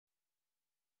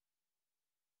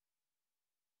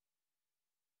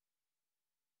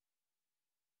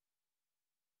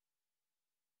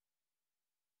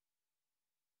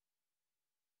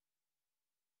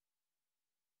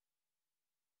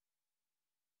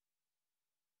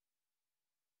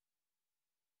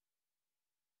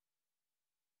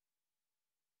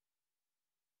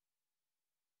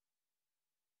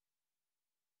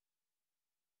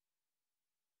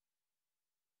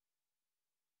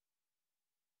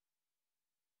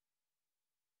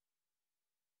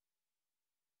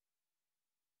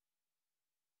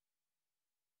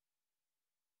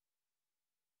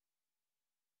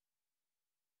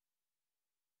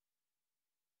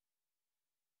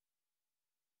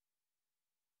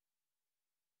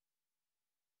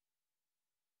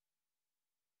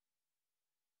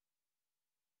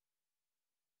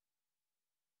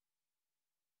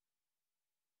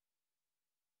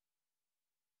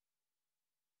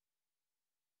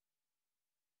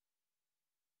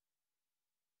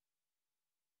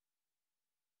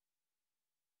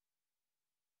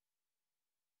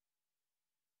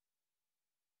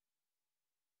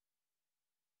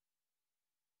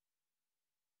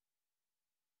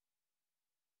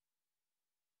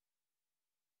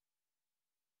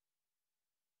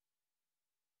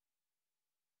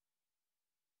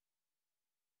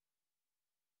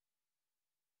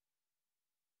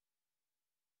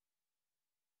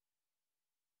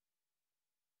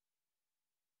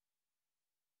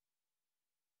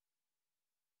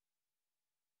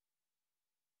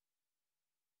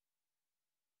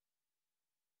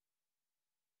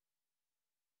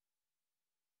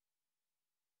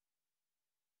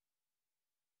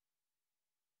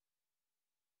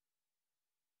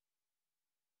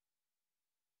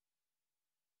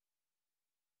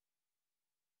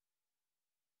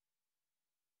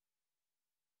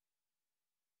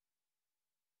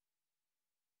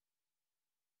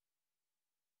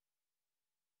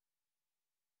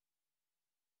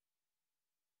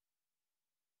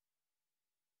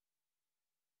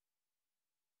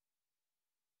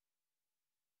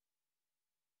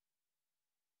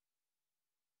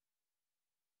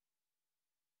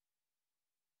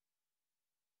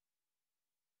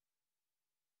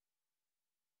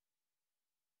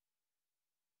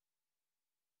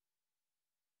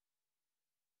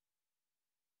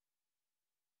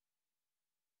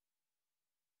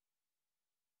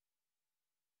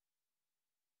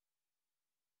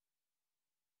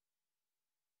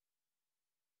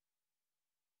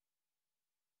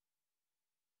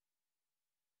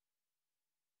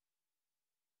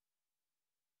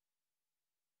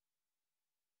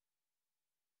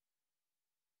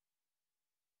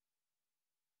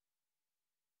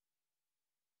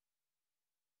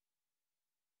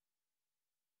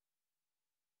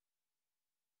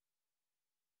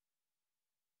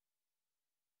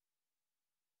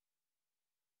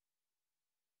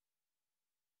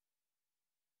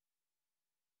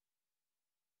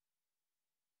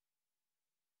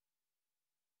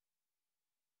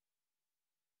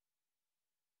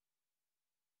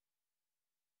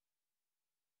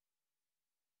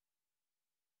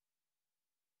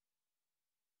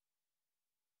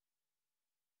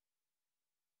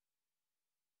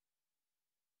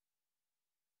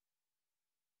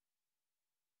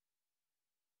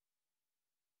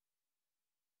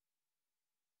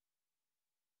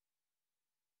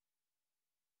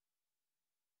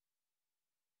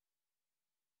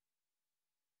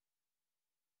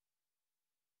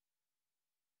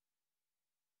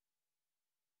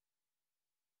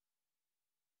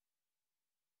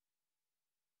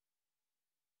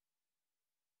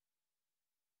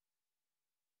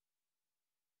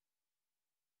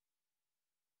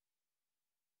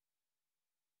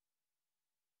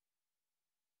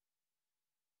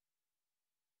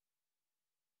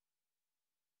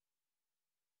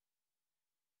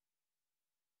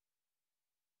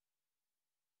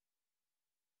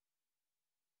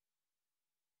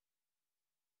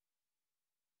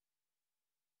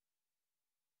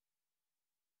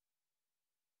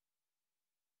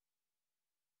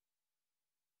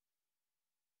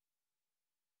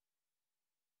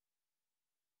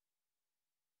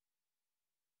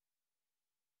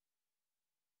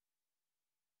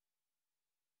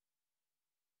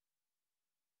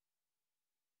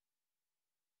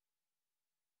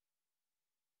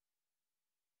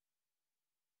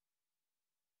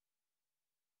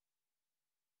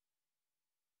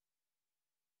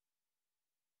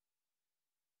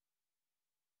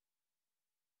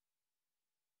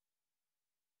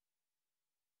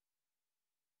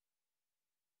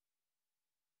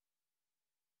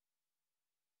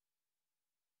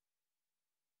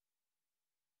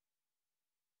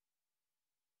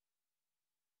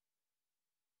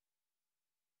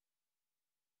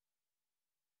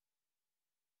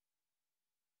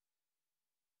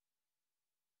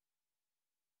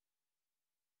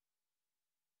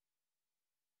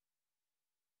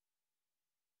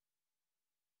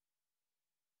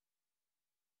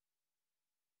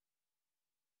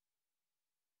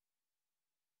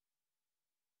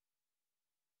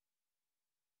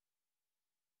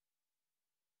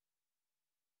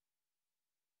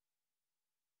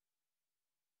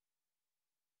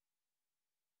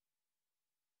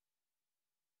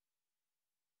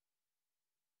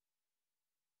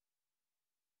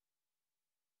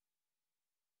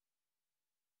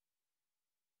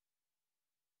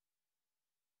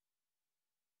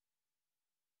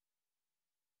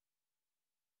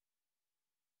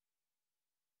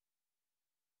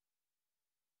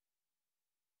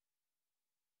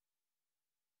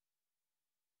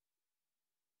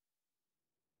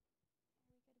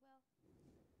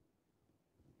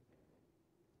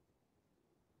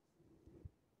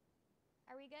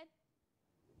we good?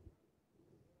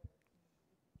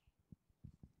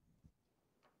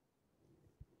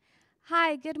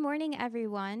 Hi, good morning,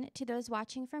 everyone. To those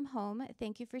watching from home,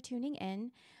 thank you for tuning in.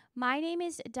 My name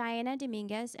is Diana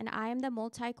Dominguez, and I am the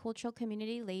Multicultural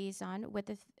Community Liaison with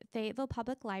the Fayetteville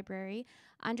Public Library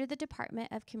under the Department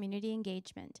of Community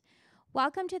Engagement.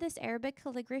 Welcome to this Arabic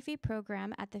calligraphy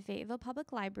program at the Fayetteville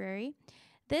Public Library.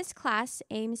 This class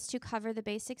aims to cover the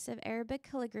basics of Arabic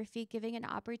calligraphy, giving an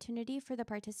opportunity for the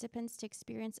participants to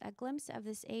experience a glimpse of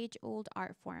this age-old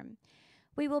art form.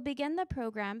 We will begin the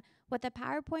program with a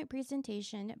PowerPoint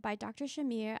presentation by Dr.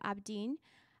 Shameer Abdeen.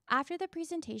 After the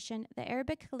presentation, the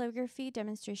Arabic calligraphy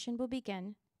demonstration will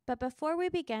begin. But before we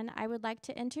begin, I would like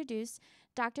to introduce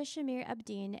Dr. Shameer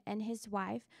Abdeen and his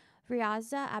wife,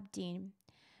 Riaza Abdeen.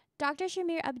 Dr.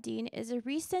 Shameer Abdeen is a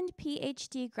recent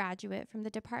PhD graduate from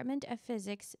the Department of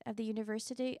Physics of the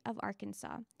University of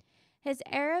Arkansas. His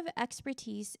area of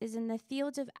expertise is in the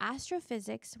field of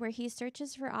astrophysics, where he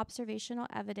searches for observational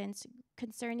evidence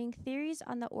concerning theories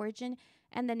on the origin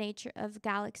and the nature of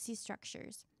galaxy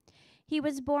structures. He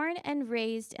was born and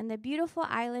raised in the beautiful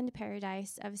island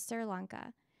paradise of Sri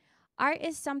Lanka. Art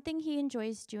is something he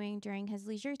enjoys doing during his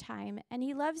leisure time, and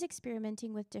he loves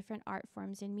experimenting with different art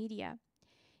forms and media.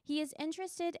 He is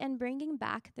interested in bringing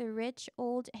back the rich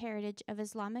old heritage of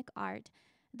Islamic art,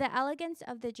 the elegance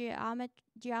of the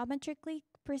geometrically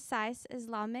precise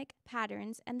Islamic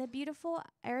patterns, and the beautiful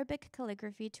Arabic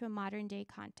calligraphy to a modern-day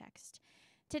context.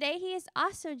 Today, he is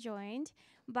also joined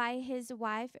by his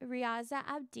wife, Riaza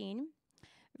Abdeen.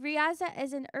 Riaza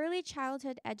is an early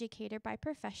childhood educator by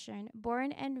profession,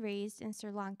 born and raised in Sri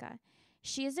Lanka.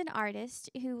 She is an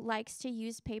artist who likes to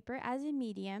use paper as a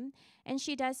medium, and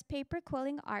she does paper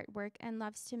quilling artwork and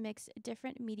loves to mix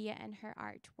different media in her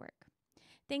artwork.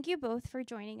 Thank you both for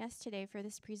joining us today for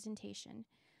this presentation.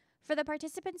 For the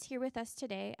participants here with us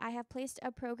today, I have placed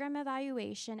a program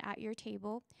evaluation at your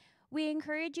table. We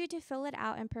encourage you to fill it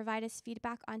out and provide us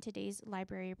feedback on today's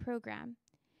library program.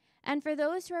 And for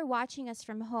those who are watching us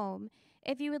from home,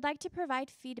 if you would like to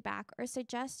provide feedback or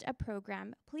suggest a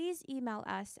program, please email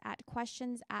us at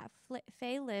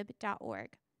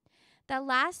questions@faylib.org. The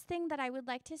last thing that I would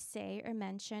like to say or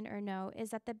mention or know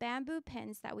is that the bamboo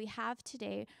pins that we have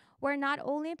today were not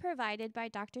only provided by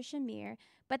Dr. Shameer,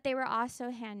 but they were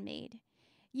also handmade.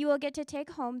 You will get to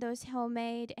take home those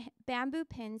homemade bamboo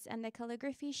pins and the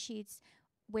calligraphy sheets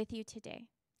with you today.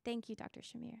 Thank you, Dr.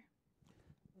 Shameer.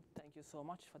 Thank you so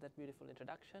much for that beautiful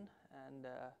introduction, and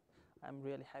I'm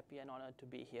really happy and honored to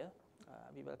be here.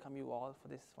 We welcome you all for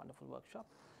this wonderful workshop,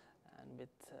 and with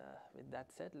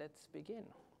that said, let's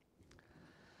begin.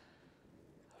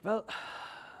 Well,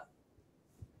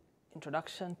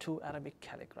 introduction to Arabic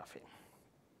calligraphy.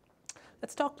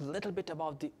 Let's talk a little bit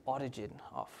about the origin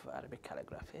of Arabic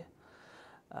calligraphy.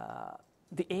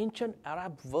 The ancient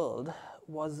Arab world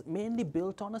was mainly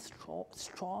built on a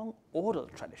strong oral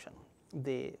tradition.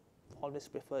 They always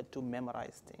preferred to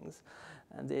memorize things,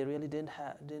 and they really didn't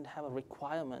have a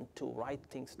requirement to write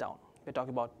things down. We're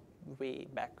talking about way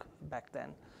back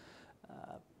then,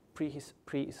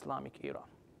 pre-Islamic era.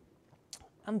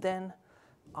 And then,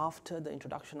 after the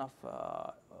introduction of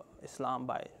Islam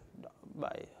by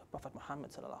Prophet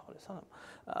Muhammad sallallahu alaihi wasallam,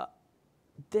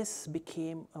 this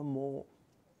became a more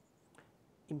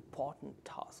important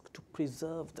task to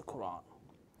preserve the Quran.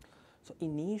 So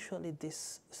initially,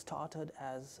 this started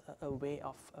as a way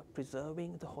of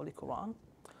preserving the Holy Quran.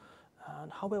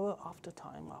 And however, after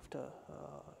time, after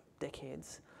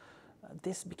decades,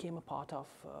 this became a part of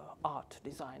art,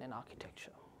 design, and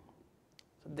architecture.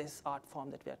 So this art form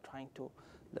that we are trying to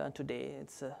learn today,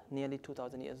 it's nearly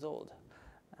 2,000 years old.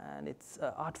 And it's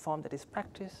an art form that is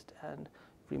practiced and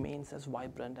remains as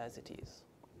vibrant as it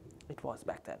was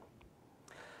back then.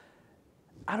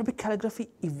 Arabic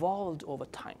calligraphy evolved over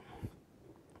time.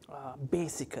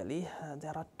 Basically,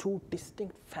 there are two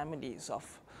distinct families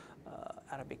of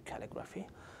Arabic calligraphy.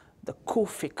 The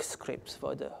Kufic scripts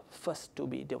were the first to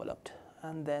be developed,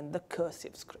 and then the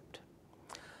cursive script.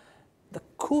 The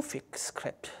Kufic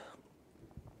script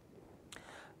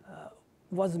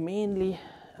was mainly,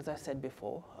 as I said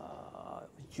before,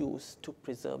 used to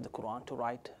preserve the Quran, to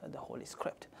write the holy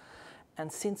script.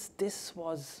 And since this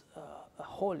was a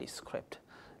holy script,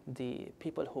 the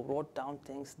people who wrote down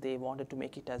things, they wanted to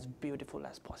make it as beautiful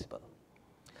as possible.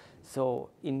 So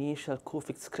initial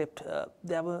Kufic script,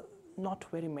 there were not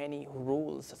very many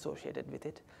rules associated with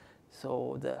it.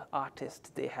 So the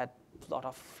artists, they had a lot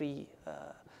of free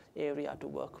area to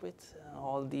work with.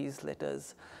 All these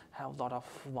letters have a lot of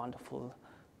wonderful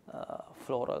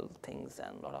floral things,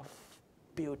 and a lot of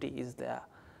beauty is there.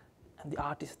 And the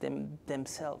artists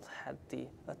themselves had the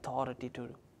authority to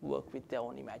work with their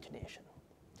own imagination.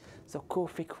 So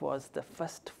Kufic was the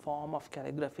first form of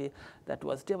calligraphy that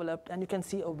was developed, and you can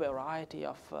see a variety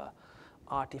of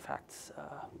artifacts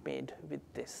made with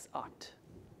this art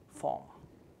form.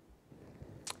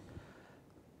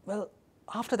 Well,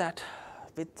 after that,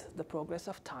 with the progress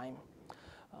of time,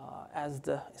 as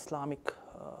the Islamic,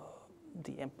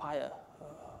 the empire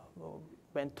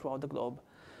went throughout the globe,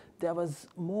 there was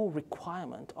more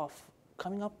requirement of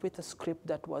coming up with a script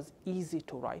that was easy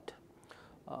to write,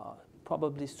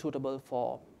 probably suitable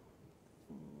for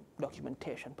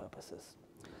documentation purposes.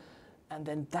 And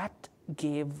then that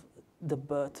gave the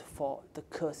birth for the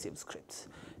cursive scripts.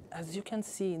 As you can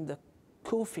see in the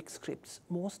Kufic scripts,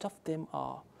 most of them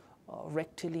are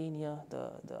rectilinear,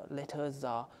 the letters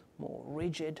are more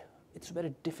rigid. It's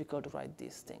very difficult to write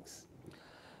these things.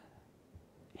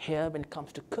 Here, when it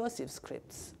comes to cursive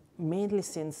scripts, mainly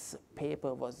since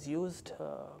paper was used,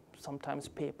 sometimes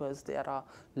papers, there are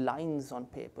lines on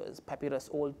papers, papyrus,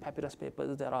 old papyrus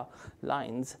papers, there are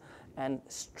lines, and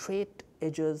straight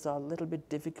edges are a little bit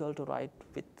difficult to write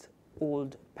with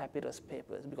old papyrus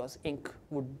papers because ink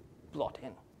would blot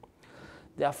in.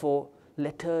 Therefore,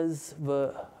 letters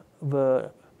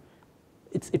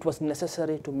it was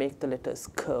necessary to make the letters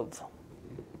curve.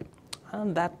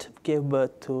 And that gave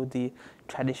birth to the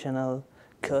traditional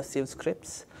cursive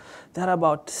scripts. There are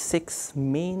about 6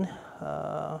 main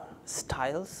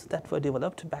styles that were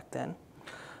developed back then.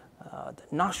 The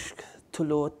Nashk,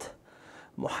 Tulut,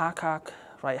 Muhakkak,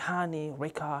 Raihani,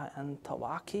 Rika, and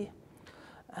Tawaki.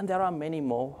 And there are many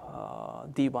more.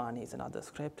 Diwani is another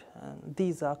script. And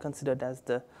these are considered as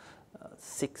the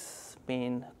 6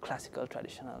 main classical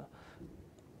traditional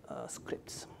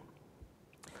scripts.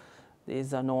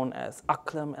 These are known as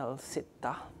Aklam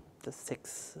al-Sitta, the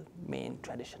 6 main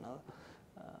traditional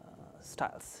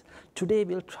styles. Today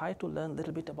we'll try to learn a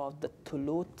little bit about the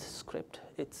Tulut script.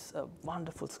 It's a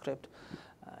wonderful script.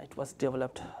 It was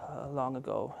developed long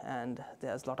ago, and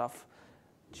there's a lot of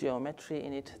geometry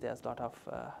in it. There's a lot of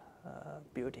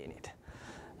beauty in it.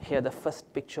 Here, the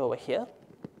first picture over here,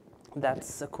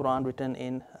 that's a Quran written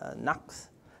in Naqs,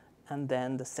 and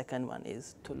then the second one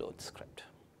is Tulut script.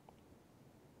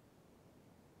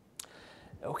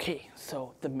 Okay,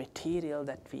 so the material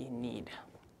that we need.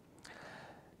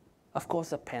 Of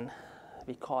course, a pen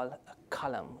we call a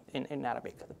qalam. In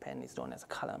Arabic, the pen is known as a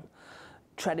qalam.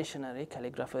 Traditionally,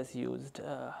 calligraphers used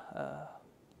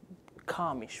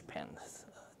Karmish pens.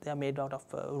 They are made out of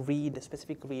reed, a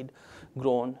specific reed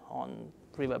grown on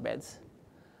riverbeds.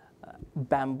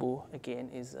 Bamboo, again,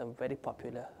 is a very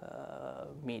popular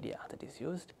media that is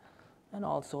used. And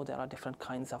also, there are different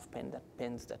kinds of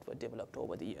pens that were developed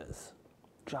over the years.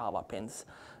 Java pens,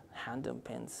 Handum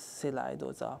pens, Silai,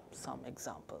 those are some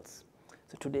examples.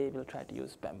 So today we'll try to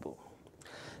use bamboo.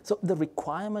 So the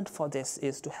requirement for this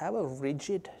is to have a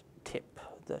rigid tip.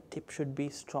 The tip should be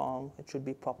strong, it should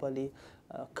be properly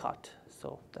cut.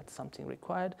 So that's something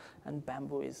required, and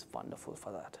bamboo is wonderful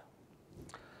for that.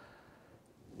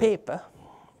 Paper.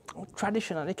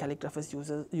 Traditionally, calligraphers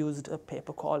used a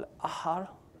paper called ahar.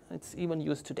 It's even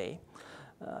used today.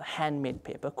 Handmade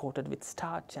paper coated with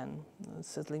starch and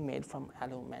sizzling, made from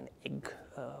alum and egg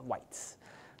whites.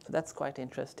 So that's quite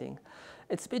interesting.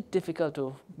 It's a bit difficult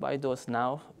to buy those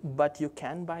now, but you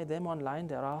can buy them online.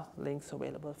 There are links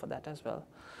available for that as well.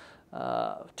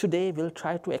 Today we'll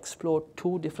try to explore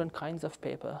 2 different kinds of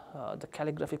paper. The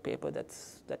calligraphy paper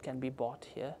that can be bought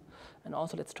here, and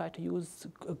also let's try to use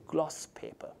a gloss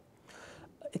paper.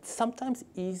 It's sometimes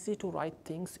easy to write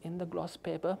things in the gloss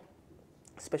paper,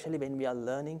 especially when we are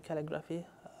learning calligraphy.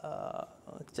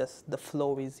 Just the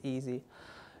flow is easy.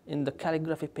 In the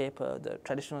calligraphy paper, the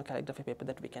traditional calligraphy paper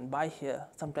that we can buy here,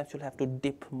 sometimes you'll have to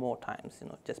dip more times,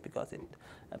 just because it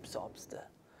absorbs the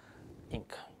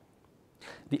ink.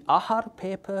 The ahar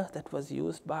paper that was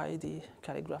used by the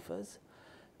calligraphers,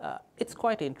 it's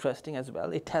quite interesting as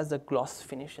well. It has a gloss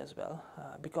finish as well.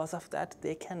 Because of that,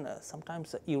 they can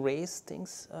sometimes erase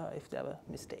things if there were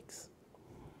mistakes.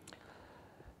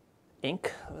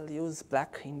 Ink, we'll use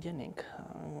black Indian ink,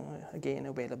 again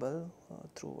available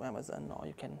through Amazon, or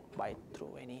you can buy it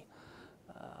through any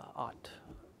art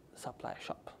supply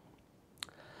shop.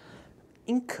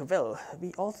 Ink well,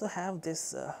 we also have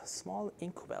this small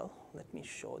ink well. Let me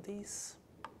show these.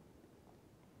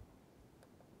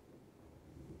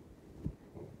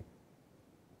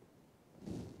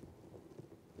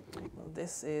 Well,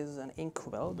 this is an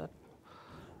ink well that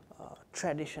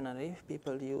traditionally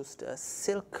people used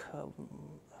silk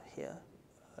here.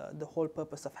 The whole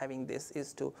purpose of having this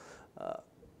is to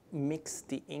mix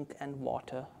the ink and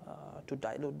water to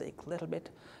dilute the ink a little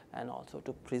bit, and also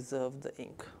to preserve the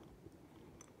ink.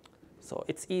 So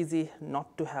it's easy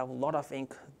not to have a lot of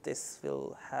ink. This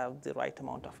will have the right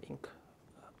amount of ink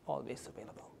always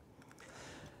available.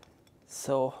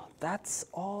 So that's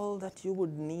all that you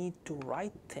would need to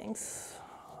write things.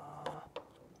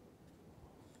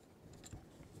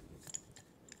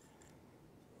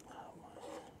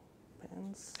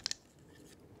 Pens.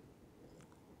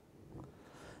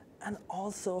 And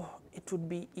also it would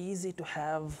be easy to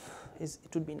have, it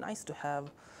would be nice to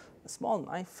have a small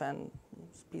knife and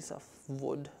piece of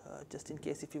wood just in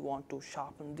case if you want to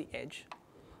sharpen the edge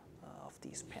of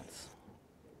these pens.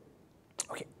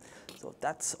 Okay, so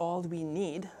that's all we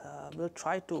need. We'll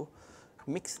try to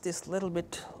mix this a little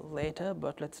bit later,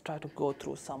 but let's try to go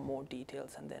through some more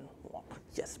details and then move on.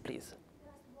 Yes, please.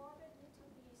 Does water need to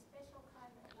be special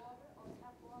kind of water or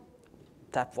tap water?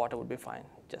 Tap water would be fine.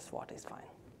 Just water is fine.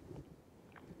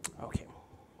 Okay.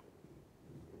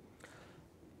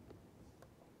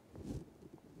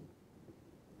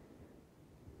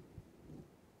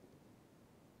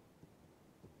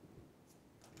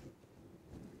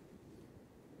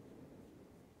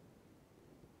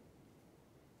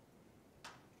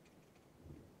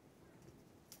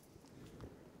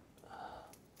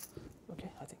 Okay,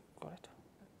 I think got it.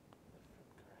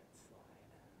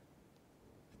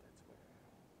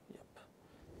 Yep,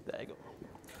 there you go.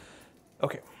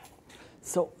 Okay,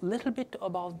 so a little bit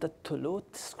about the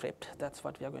Thuluth script. That's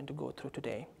what we are going to go through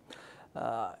today.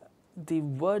 The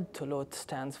word Thuluth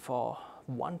stands for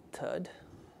 1/3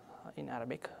 in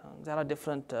Arabic. There are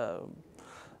different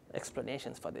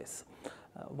explanations for this.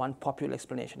 One popular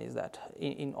explanation is that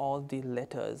in all the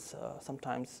letters,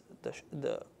 sometimes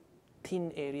the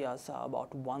thin areas are about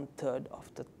 1/3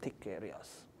 of the thick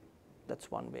areas.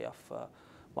 That's one way of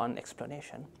one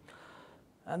explanation.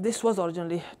 And this was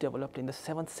originally developed in the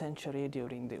 7th century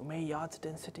during the Umayyad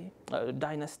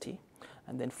dynasty,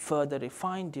 and then further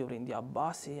refined during the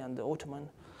Abbasi and the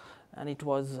Ottoman. And it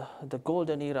was the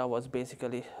golden era was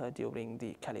basically during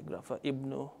the calligrapher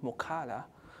Ibn Mukhla,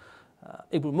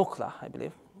 I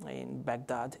believe, in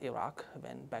Baghdad, Iraq,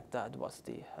 when Baghdad was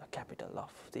the capital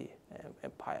of the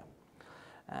empire.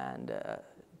 And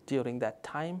during that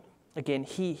time, again,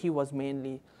 he was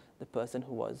mainly the person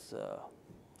who was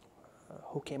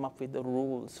who came up with the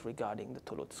rules regarding the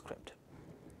Thuluth script.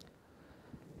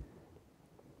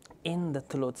 In the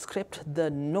Thuluth script, the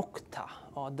nukta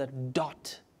or the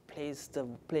dot plays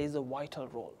a vital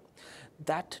role.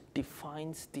 That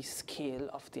defines the scale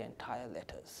of the entire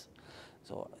letters.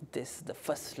 So the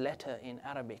first letter in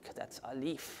Arabic, that's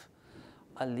alif.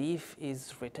 Alif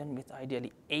is written with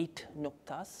ideally 8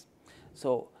 nuktas.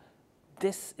 So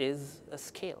this is a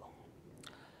scale.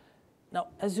 Now,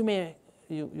 as you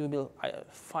will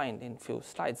find in few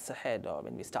slides ahead, or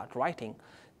when we start writing,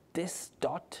 this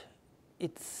dot,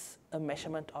 it's a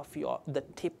measurement of the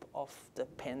tip of the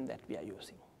pen that we are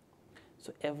using.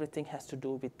 So everything has to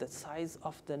do with the size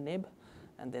of the nib,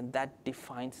 and then that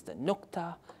defines the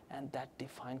nukta, and that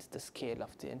defines the scale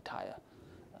of the entire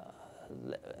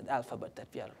alphabet that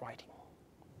we are writing.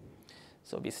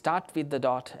 So we start with the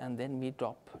dot, and then we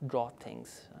draw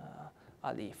things.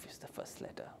 Alif is the first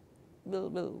letter.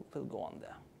 We'll go on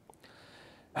there.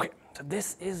 Okay, so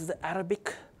this is the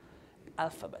Arabic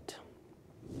alphabet.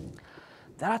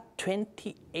 There are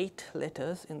 28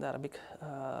 letters in the Arabic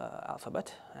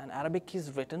alphabet, and Arabic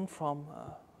is written from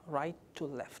right to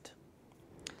left.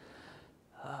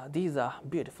 These are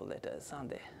beautiful letters, aren't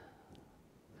they?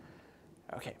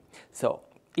 Okay, so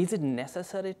is it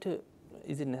necessary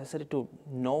to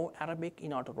know Arabic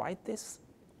in order to write this?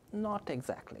 Not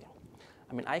exactly.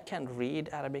 I mean, I can read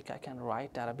Arabic, I can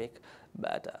write Arabic,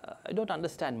 but I don't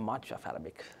understand much of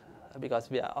Arabic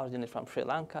because we are originally from Sri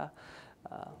Lanka.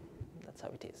 That's how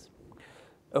it is.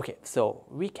 Okay, so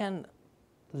we can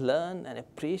learn and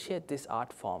appreciate this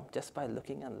art form just by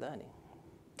looking and learning.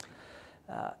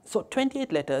 So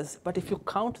 28 letters, but if you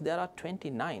count, there are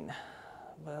 29.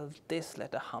 Well, this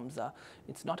letter Hamza,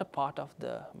 it's not a part of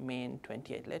the main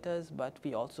 28 letters, but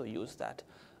we also use that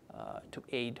to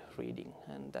aid reading,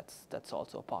 and that's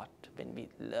also a part when we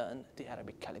learn the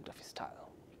Arabic calligraphy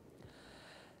style.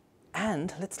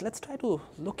 And let's try to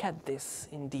look at this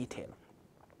in detail.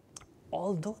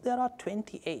 Although there are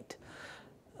 28,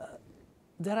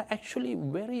 there are actually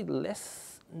very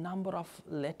less number of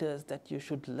letters that you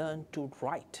should learn to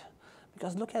write,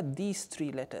 because look at these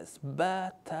 3 letters,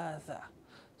 ba, ta, za.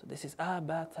 So this is a,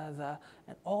 ba, ta, za,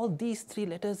 and all these 3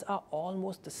 letters are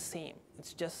almost the same.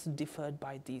 It's just differed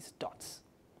by these dots.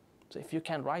 So if you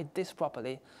can write this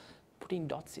properly, putting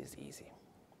dots is easy.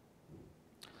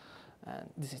 And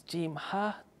this is jim,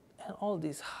 ha, and all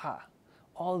these ha.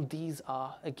 All these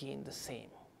are again the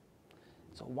same.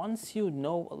 So once you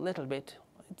know a little bit,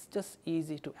 it's just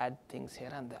easy to add things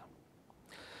here and there.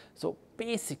 So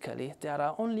basically, there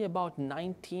are only about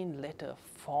 19 letter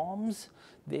forms.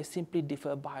 They simply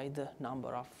differ by the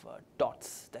number of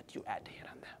dots that you add here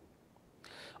and there.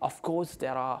 Of course,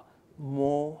 there are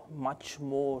much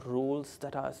more rules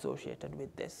that are associated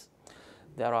with this.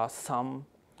 There are some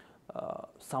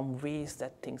ways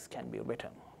that things can be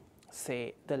written.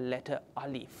 Say the letter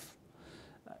alif.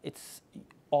 It's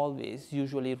always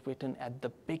usually written at the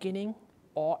beginning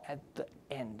or at the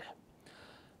end.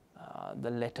 The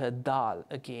letter dal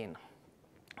again,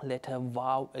 letter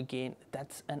vav again,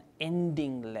 that's an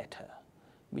ending letter,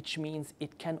 which means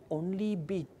it can only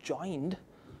be joined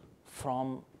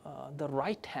from the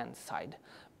right hand side,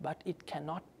 but it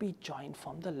cannot be joined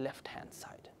from the left hand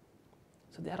side.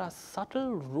 So there are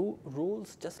subtle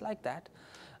rules just like that,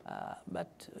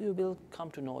 but you will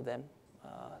come to know them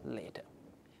later.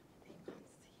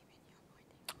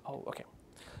 Oh, okay.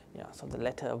 Yeah, so the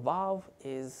letter vav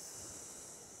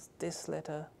is this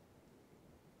letter.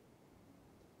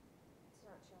 It's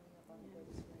not showing up on the big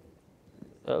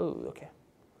screen. Oh, okay.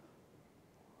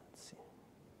 Let's see.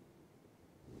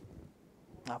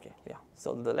 Okay, yeah.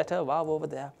 So the letter vav over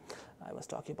there, I was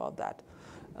talking about that.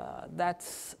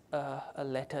 That's a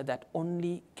letter that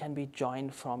only can be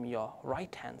joined from your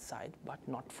right hand side, but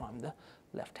not from the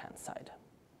left hand side.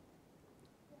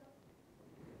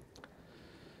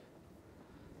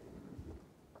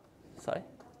 Sorry?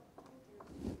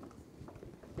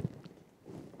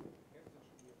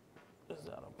 Is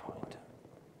that a point?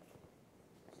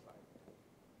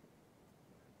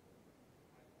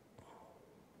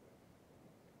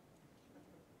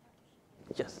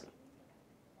 Yes.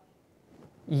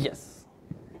 Yes.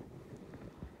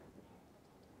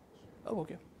 Oh,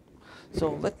 okay.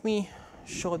 So let me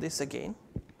show this again.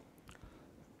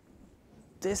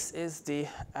 This is the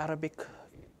Arabic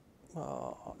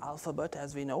alphabet,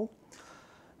 as we know.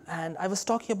 And I was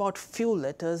talking about few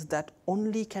letters that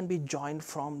only can be joined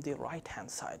from the right hand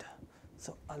side.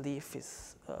 So alif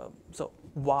is, so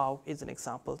waw is an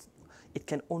example. It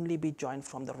can only be joined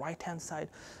from the right hand side.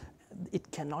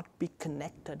 It cannot be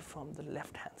connected from the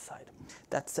left hand side.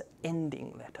 That's the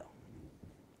ending letter.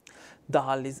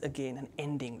 Dal is again an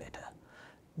ending letter.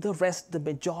 The rest, the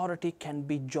majority, can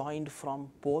be joined from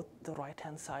both the right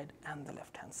hand side and the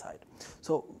left hand side.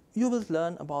 So you will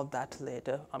learn about that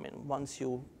later. I mean, once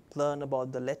you learn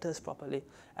about the letters properly,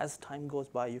 as time goes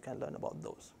by, you can learn about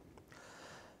those.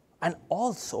 And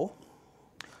also,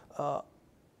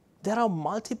 there are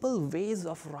multiple ways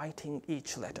of writing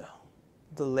each letter.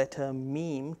 The letter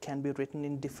meme can be written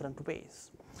in different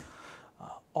ways.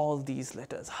 All these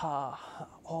letters, ha,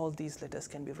 all these letters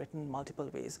can be written in multiple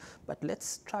ways. But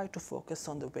let's try to focus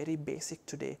on the very basic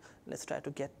today. Let's try to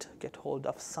get hold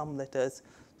of some letters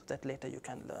so that later you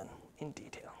can learn in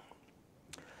detail.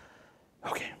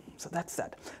 Okay, so that's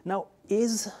that. Now,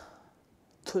 is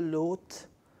Thuluth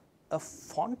a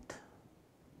font?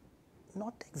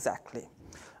 Not exactly.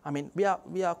 I mean, we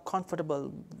are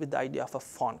comfortable with the idea of a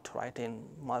font, right? In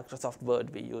Microsoft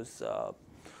Word, we use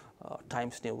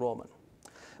Times New Roman.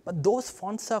 But those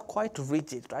fonts are quite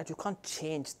rigid, right? You can't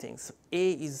change things.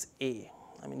 A is A.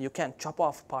 I mean, you can chop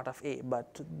off part of A,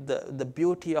 but the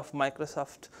beauty of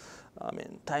Microsoft, I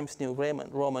mean, Times New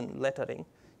Roman lettering,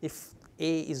 if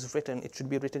A is written, it should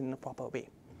be written in a proper way.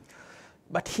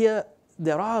 But here,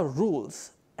 there are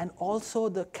rules, and also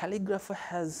the calligrapher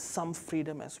has some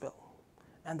freedom as well.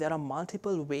 And there are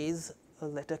multiple ways a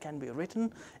letter can be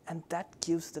written, and that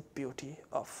gives the beauty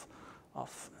of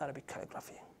Arabic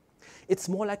calligraphy. It's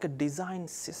more like a design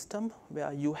system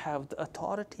where you have the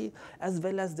authority, as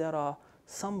well as there are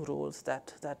some rules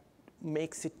that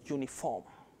makes it uniform.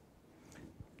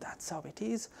 That's how it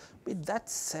is. With that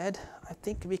said, I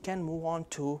think we can move on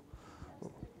to.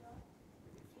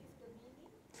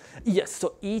 Yes,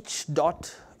 so each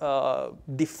dot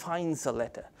defines a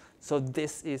letter. So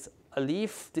this is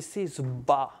alif, this is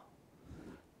ba.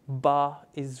 Ba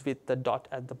is with the dot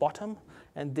at the bottom,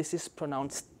 and this is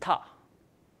pronounced ta.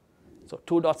 So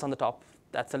 2 dots on the top,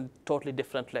 that's a totally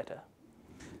different letter.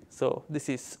 So this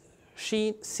is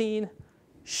sheen, seen,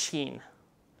 sheen.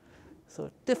 So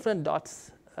different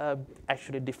dots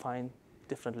actually define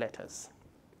different letters.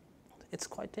 It's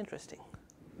quite interesting.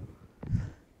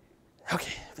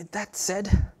 Okay, with that said,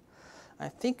 I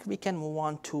think we can move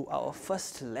on to our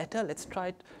first letter. Let's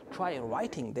try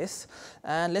writing this,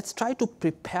 and let's try to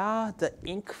prepare the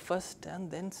ink first and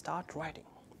then start writing.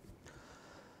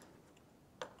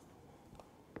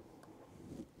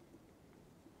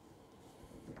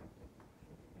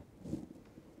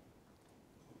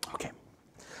 Okay,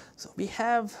 so we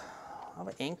have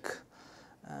our ink,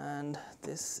 and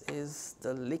this is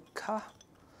the Likha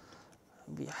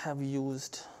We have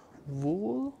used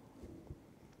wool.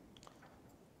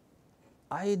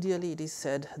 Ideally, it is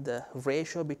said the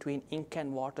ratio between ink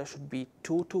and water should be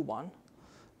 2:1.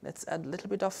 Let's add a little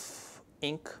bit of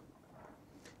ink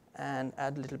and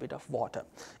add a little bit of water.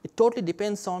 It totally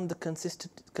depends on the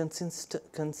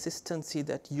consistency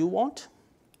that you want.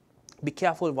 Be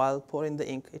careful while pouring the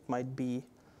ink, it might be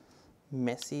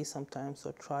messy sometimes,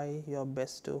 so try your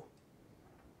best to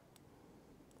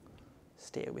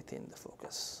stay within the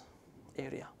focus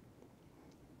area.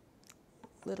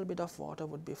 A little bit of water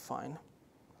would be fine.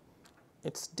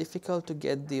 It's difficult to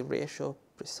get the ratio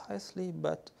precisely,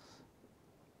 but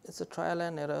it's a trial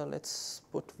and error. Let's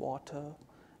put water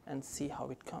and see how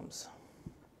it comes.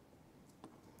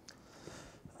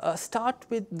 Start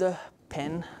with the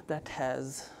pen that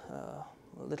has a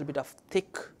little bit of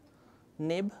thick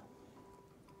nib.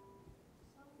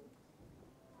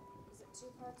 Is it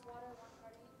 2 parts water, 1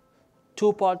 part ink?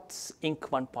 2 parts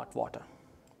ink, 1 part water.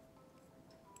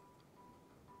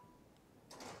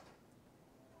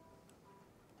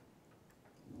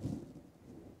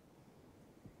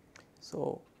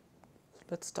 So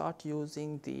let's start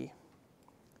using the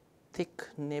thick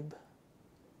nib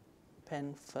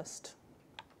pen first.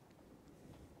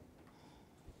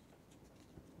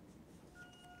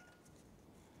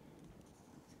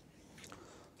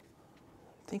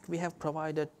 I think we have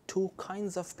provided 2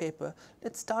 kinds of paper.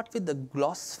 Let's start with the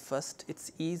gloss first.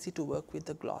 It's easy to work with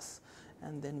the gloss,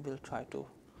 and then we'll try to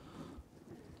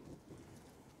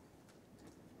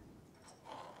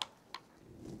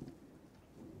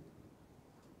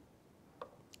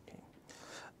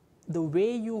the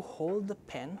way you hold the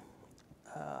pen,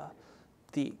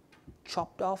 the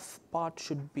chopped off part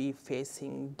should be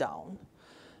facing down.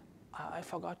 I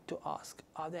forgot to ask,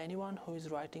 are there anyone who is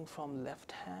writing from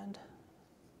left hand?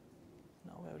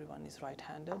 No, everyone is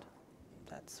right-handed.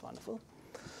 That's wonderful.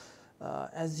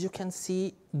 As you can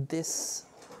see, this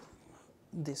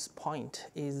point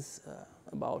is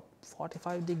about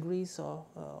 45 degrees or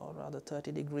rather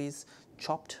 30 degrees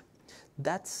chopped.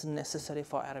 That's necessary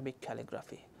for Arabic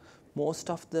calligraphy. Most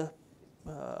of the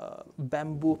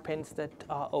bamboo pens that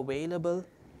are available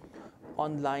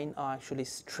online are actually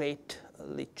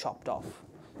straightly chopped off.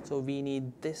 So we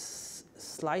need this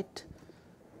slight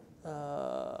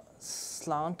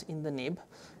slant in the nib.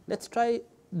 Let's try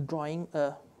drawing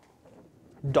a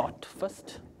dot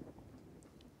first.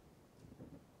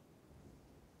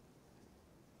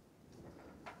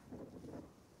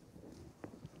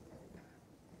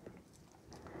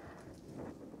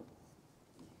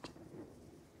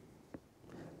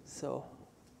 So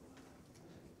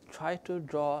try to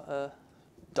draw a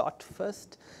dot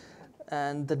first,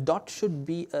 and the dot should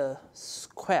be a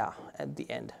square at the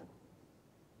end.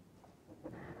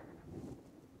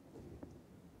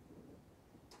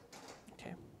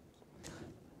 Okay.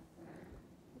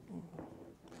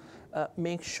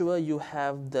 Make sure you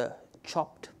have the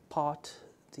chopped part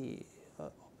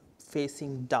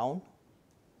facing down,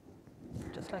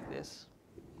 just like this,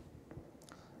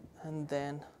 and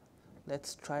then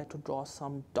let's try to draw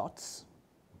some dots.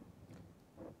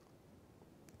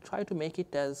 Try to make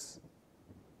it as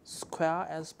square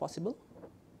as possible.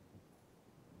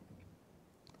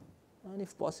 And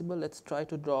if possible, let's try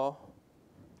to draw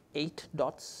 8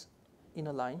 dots in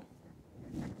a line.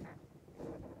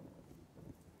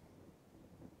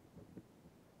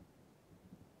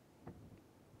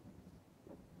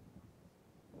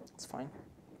 It's fine.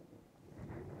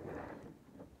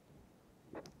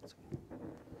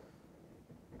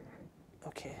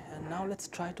 Okay, and now let's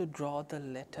try to draw the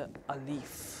letter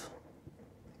alif.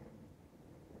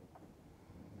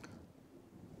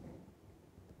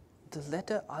 The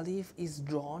letter alif is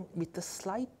drawn with a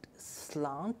slight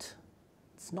slant.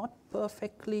 It's not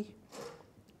perfectly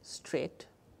straight.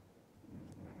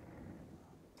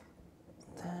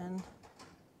 Then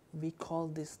we call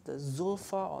this the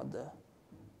zulfa or the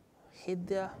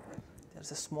hidya.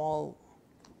 There's a small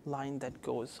line that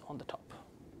goes on the top.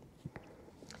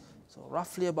 So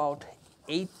roughly about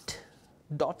 8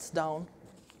 dots down.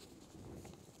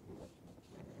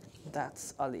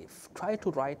 That's alif. Try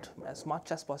to write as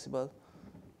much as possible.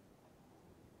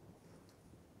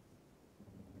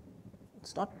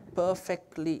 It's not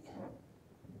perfectly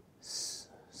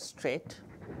straight.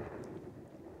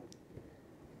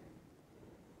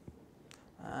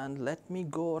 And let me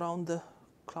go around the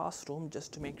classroom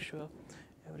just to make sure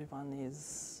everyone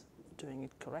is doing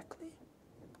it correctly.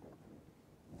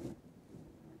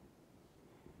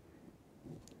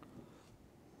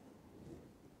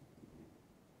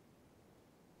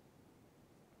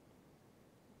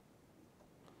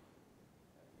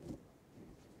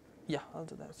 Yeah, I'll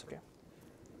do that. It's okay.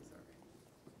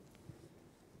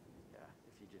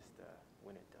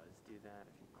 that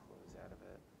if you close out of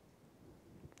it,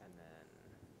 and then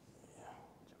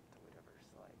jump to whatever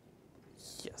slide you need to be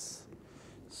on. Yes.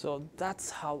 So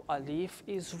that's how alif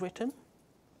is written.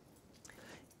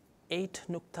 8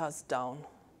 nuktas down,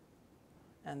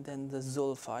 and then the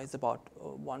zulfa is about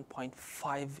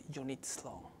 1.5 units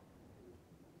long.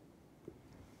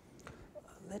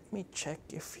 Let me check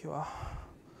if you are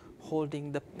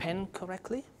holding the pen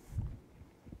correctly.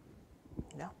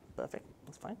 Yeah, perfect.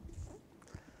 That's fine.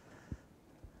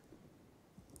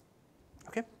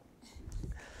 Okay.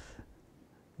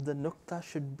 The nukta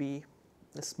should be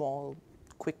a small,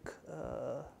 quick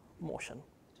motion.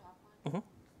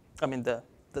 I mean the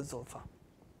zulfa.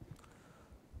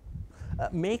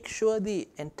 Make sure the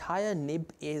entire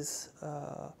nib is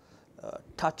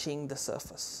touching the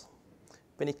surface.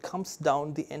 When it comes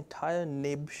down, the entire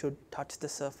nib should touch the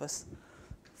surface,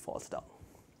 falls down.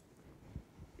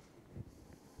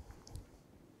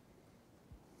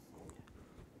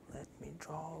 Let me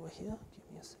draw over here.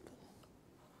 Give me a second.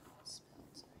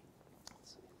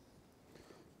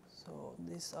 So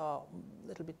these are a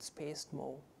little bit spaced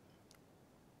more.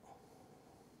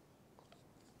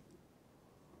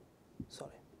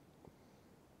 Sorry.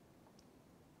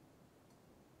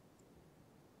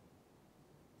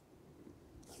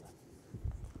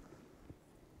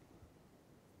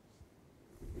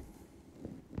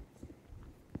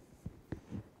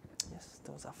 Yes,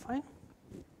 those are fine.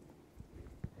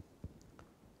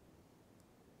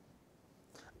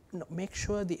 No, make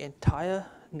sure the entire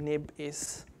nib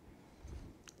is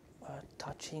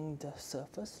touching the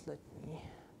surface. Let me.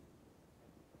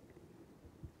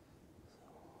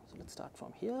 So let's start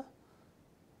from here.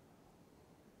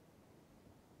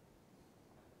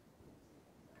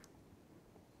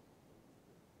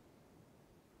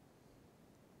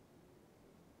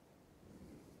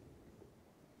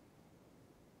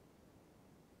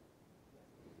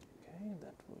 Okay,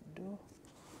 that would do.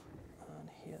 And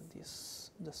here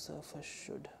the surface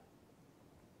should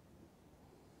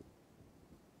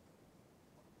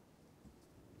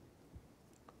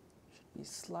be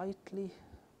slightly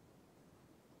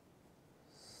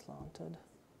slanted.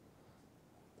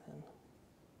 Then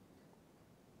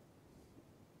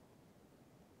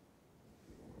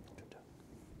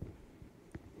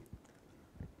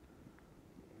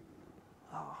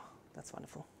that's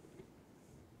wonderful.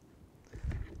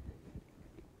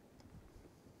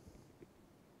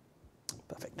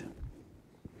 Perfect.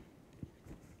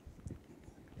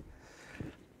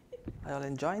 Are you all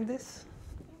enjoying this?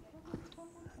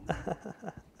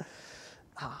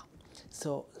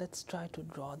 So let's try to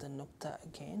draw the nukta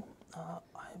again.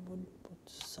 I would put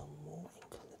some more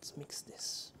ink. Let's mix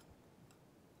this.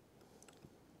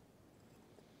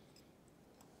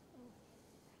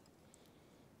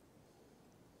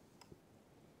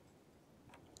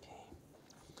 Okay,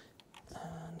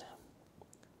 and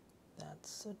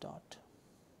that's a dot.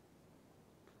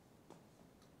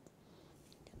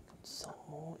 Put some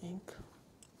more ink.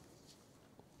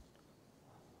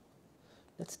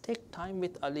 Let's take time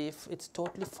with alif. It's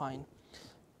totally fine.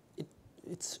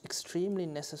 It's extremely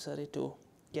necessary to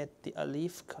get the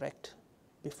alif correct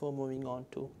before moving on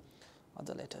to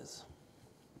other letters.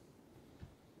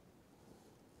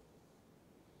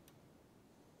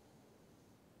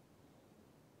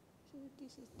 So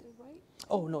this is the right?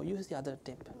 Oh no, use the other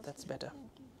tip. That's better.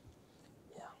 Okay.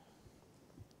 Yeah.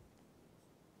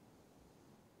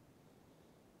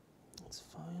 That's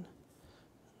fine.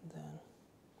 And then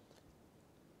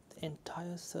the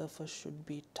entire surface should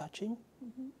be touching.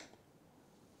 Mm-hmm.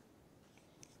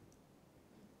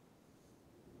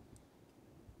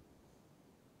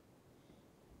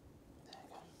 There you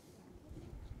go.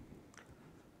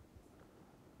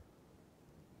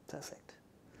 Perfect.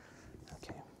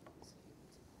 Okay.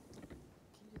 Can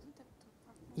you do that to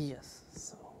purple? Yes.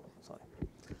 So sorry.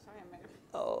 Sorry, I'm married.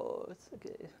 Oh, it's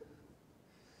okay.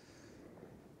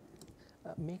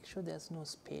 Make sure there's no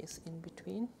space in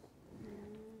between.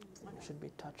 It should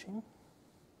be touching.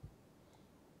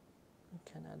 You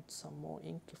can add some more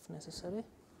ink if necessary,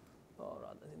 or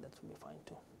rather, I think that will be fine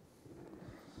too.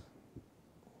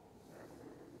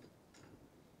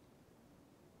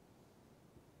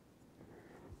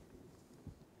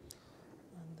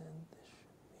 And then this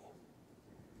should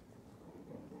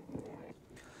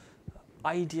be.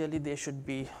 Ideally, they should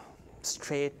be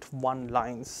straight one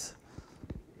lines.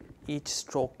 Each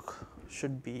stroke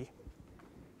should be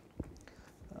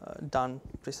done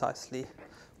precisely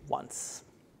once.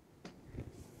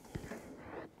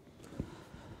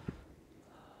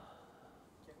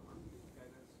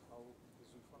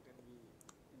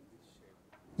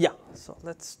 Yeah, so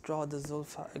let's draw the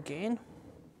zulfa again.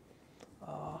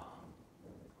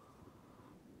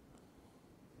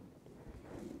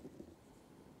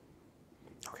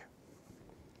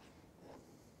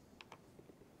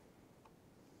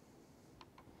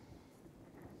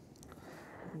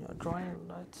 drawing,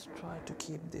 let's try to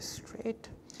keep this straight.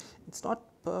 It's not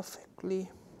perfectly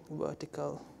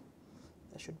vertical.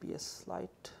 There should be a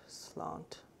slight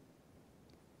slant.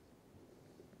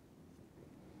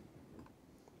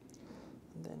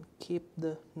 And then keep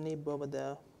the nib over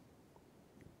there.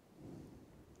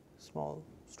 Small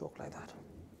stroke like that.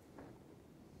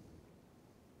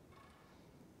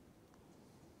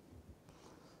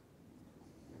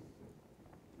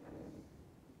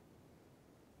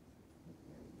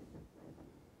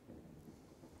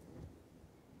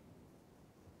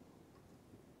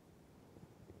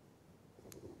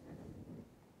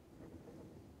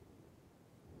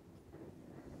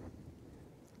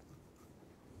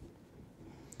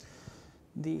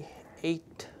 The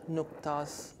 8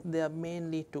 nuktas, they are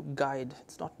mainly to guide.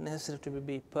 It's not necessary to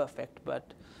be perfect,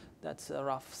 but that's a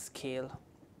rough scale.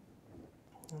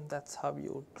 And that's how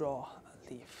you draw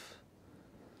a leaf.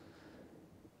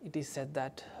 It is said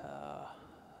that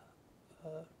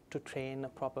to train a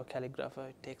proper calligrapher,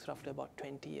 it takes roughly about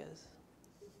 20 years.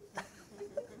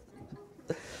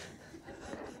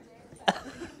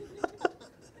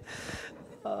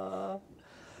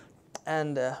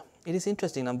 And it is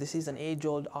interesting. Now, this is an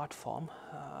age-old art form,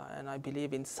 and I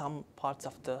believe in some parts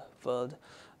of the world,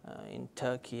 in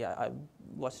Turkey, I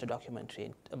watched a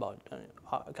documentary about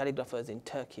calligraphers in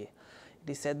Turkey.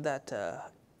 It is said that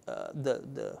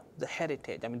the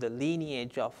heritage, I mean the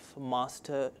lineage of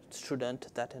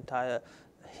master-student, that entire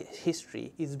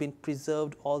history is been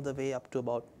preserved all the way up to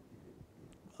about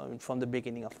from the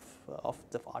beginning of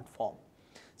the art form.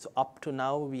 So up to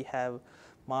now we have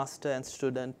master and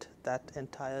student, that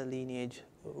entire lineage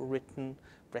written,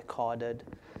 recorded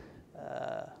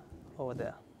over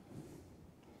there.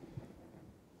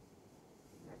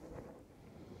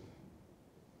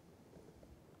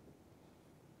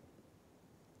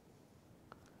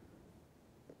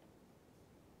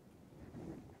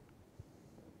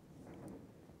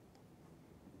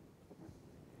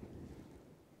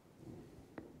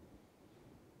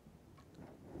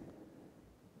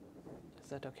 Is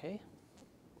that okay?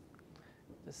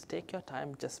 Just take your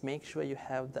time, just make sure you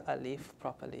have the alif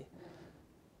properly.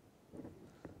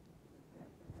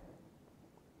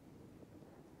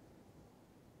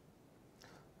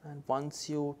 And once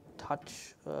you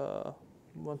touch,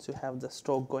 once you have the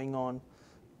stroke going on,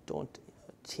 don't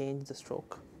change the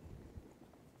stroke.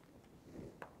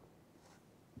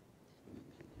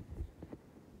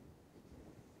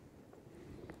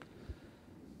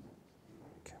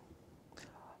 Okay.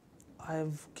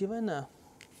 I've given a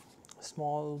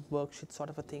small worksheet sort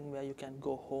of a thing where you can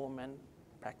go home and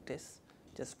practice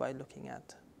just by looking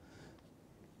at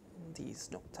these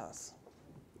nuktas.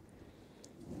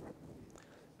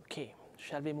 Okay,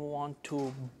 shall we move on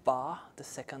to ba, the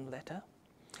second letter?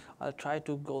 I'll try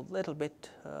to go a little bit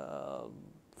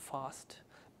fast,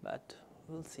 but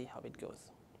we'll see how it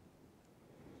goes.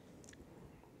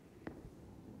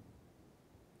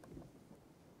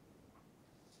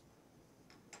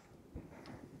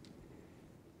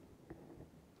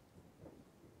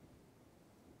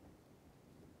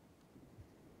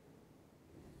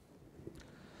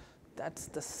 That's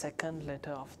the second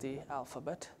letter of the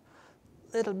alphabet.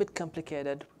 Little bit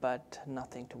complicated, but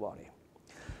nothing to worry.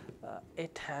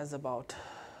 It has about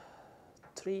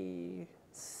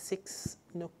 6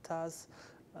 nuktas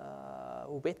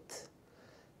width,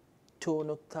 2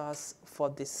 nuktas for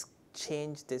this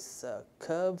change, this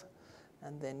curve,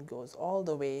 and then goes all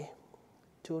the way,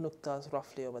 2 nuktas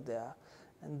roughly over there,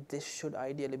 and this should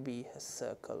ideally be a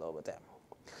circle over there.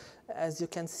 As you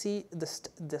can see,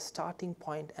 the starting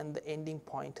point and the ending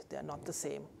point, they are not the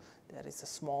same. There is a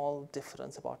small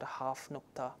difference, about a half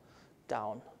nukta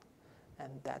down,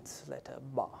 and that's letter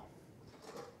ba.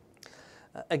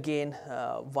 Again,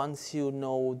 once you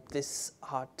know this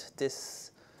art,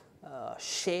 this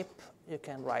shape, you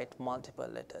can write multiple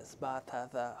letters. Ba, tha,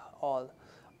 tha, all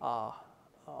are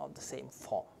of the same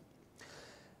form.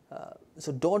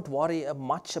 So don't worry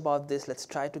much about this. Let's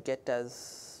try to get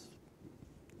as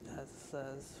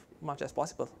much as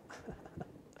possible.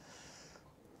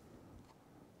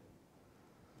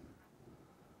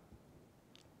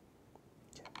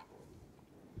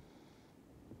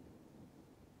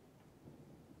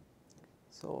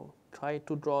 So try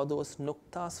to draw those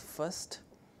nuktas first,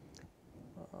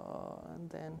 and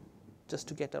then just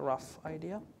to get a rough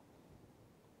idea.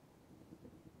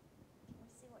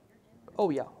 Let's see what you're doing. Oh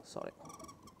yeah, sorry.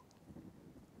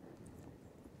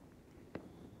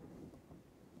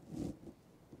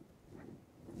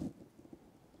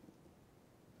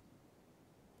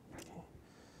 Okay,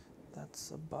 that's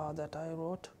a bar that I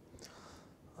wrote.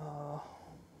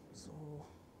 So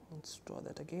let's draw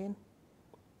that again.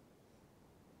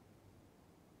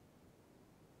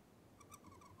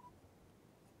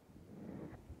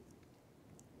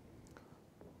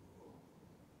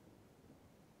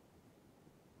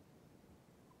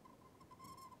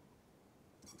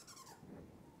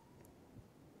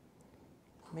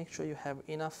 make sure you have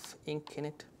enough ink in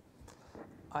it.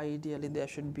 Ideally there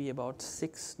should be about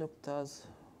 6 nuqtas.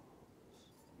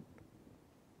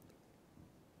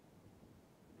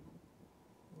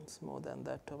 It's more than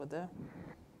that over there.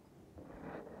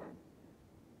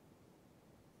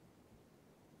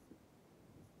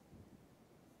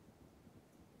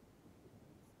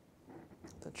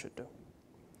 That should do.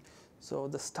 So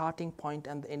the starting point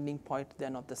and the ending point, they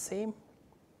are not the same.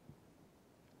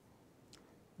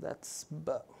 That's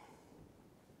B.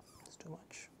 It's too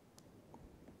much.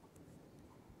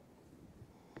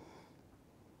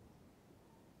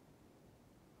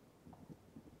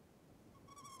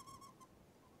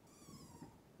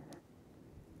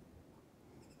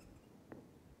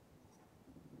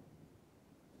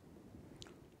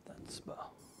 That's B.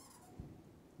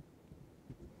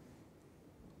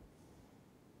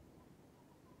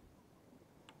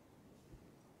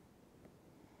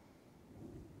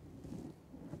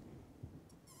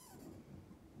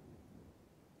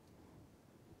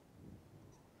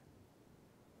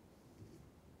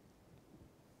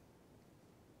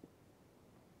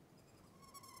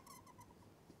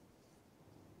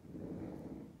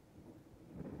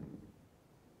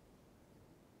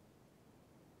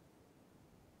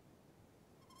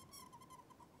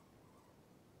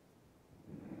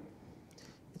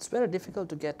 It's very difficult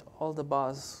to get all the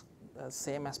bars as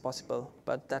same as possible,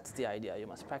 but that's the idea. You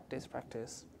must practice,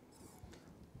 practice.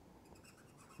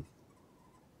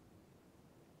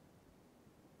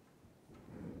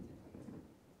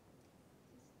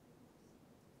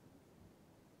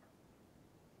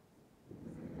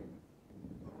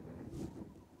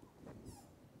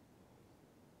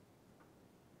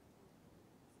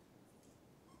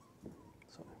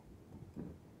 So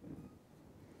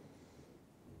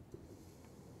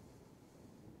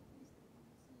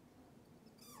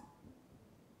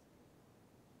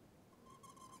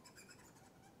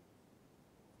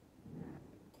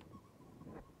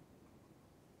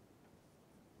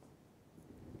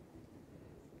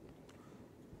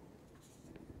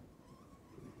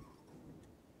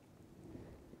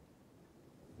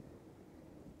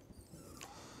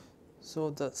So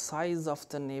the size of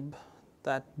the nib,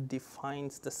 that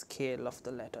defines the scale of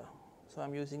the letter. So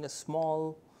I'm using a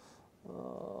small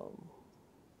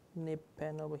nib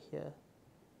pen over here.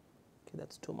 Okay,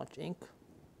 that's too much ink.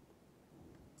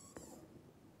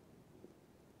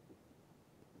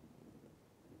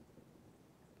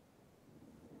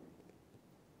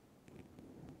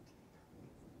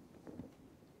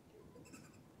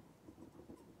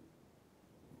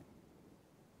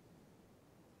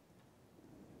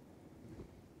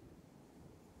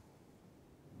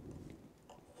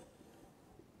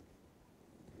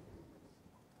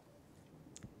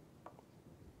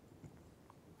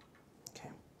 Okay.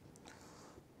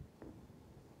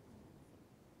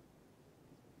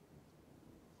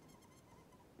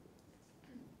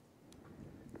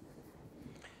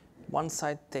 One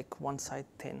side thick, one side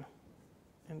thin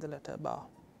in the letter ba.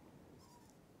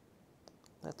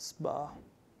 That's ba.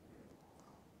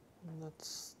 And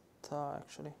that's ta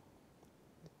actually.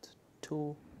 With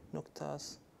 2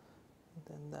 nuqtas. And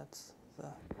then that's the.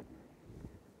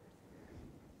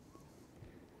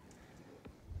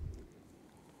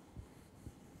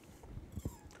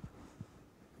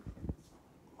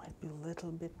 Might be a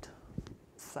little bit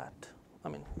flat. I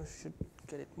mean, we should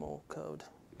get it more curved.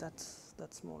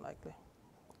 That's more likely.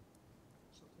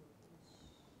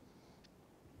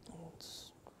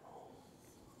 Let's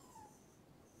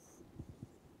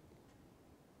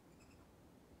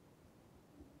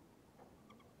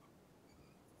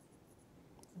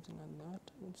something like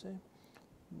that, I would say.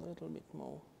 A little bit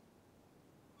more.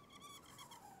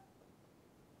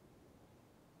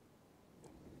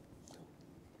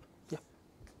 Yeah.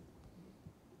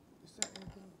 Is there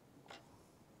anything?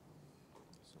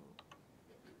 So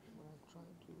when I try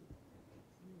to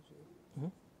use it,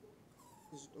 Mhm.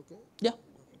 is it okay? Yeah.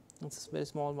 Okay. It's a very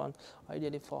small one,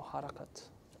 ideally for harakat.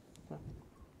 Yeah.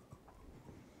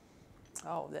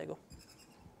 Oh, there you go.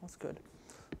 That's good.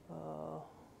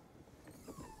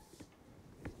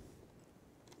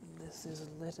 This is a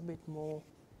little bit more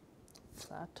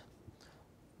flat.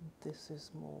 This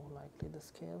is more likely the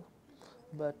scale,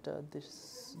 but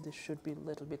this should be a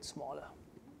little bit smaller.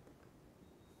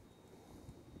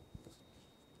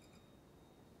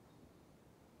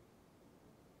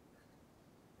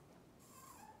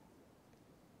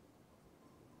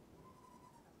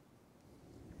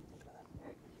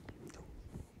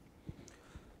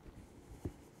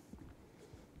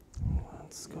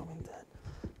 Let's go with that.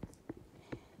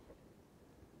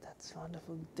 That's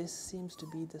wonderful. This seems to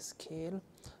be the scale.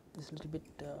 This is a little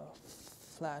bit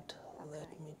flat.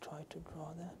 Let me try to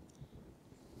draw that.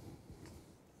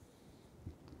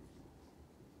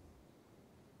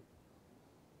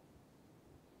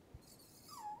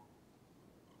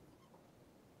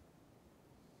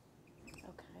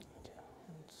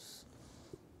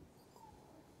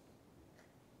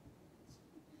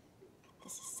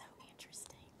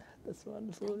 That's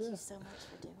wonderful. Thank yeah. you so much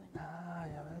for doing it. Ah,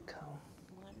 you're welcome.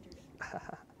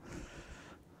 Wonderful.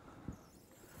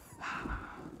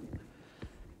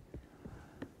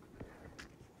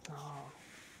 Oh,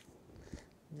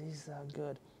 these are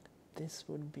good. This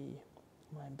would be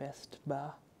my best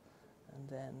bar, and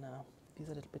then these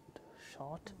are a little bit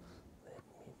short. Let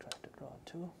me try to draw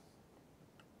two.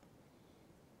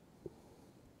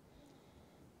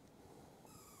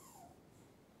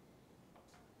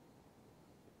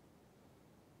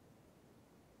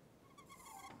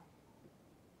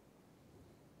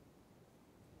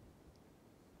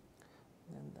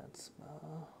 Then that's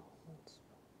bar.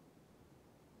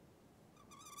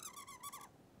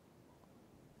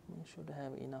 We should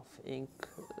have enough ink.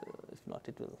 If not,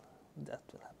 that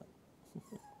will happen.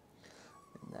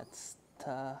 And that's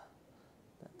ta.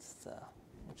 That's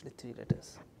actually 3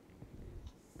 letters.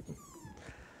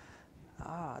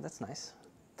 Ah, that's nice.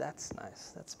 That's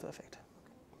nice. That's perfect.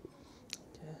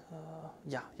 Okay.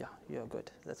 Yeah, you're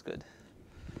good. That's good.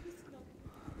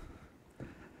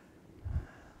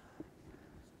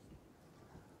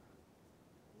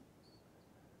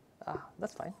 Ah,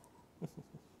 that's fine.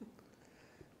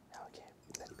 Okay,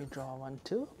 let me draw one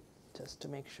too, just to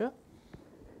make sure.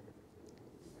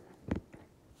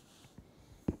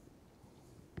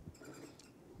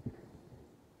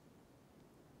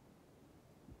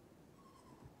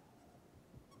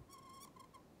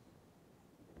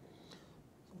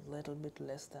 A little bit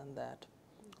less than that.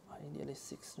 Ideally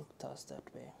 6 nuktas that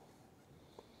way.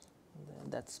 And then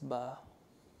that's ba.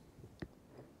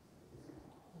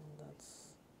 And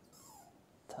that's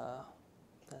ta.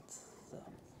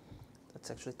 That's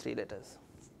actually 3 letters.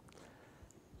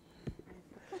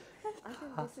 I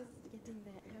think this is getting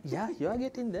there. Yeah, you're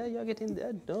getting there. You're getting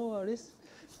there. No worries.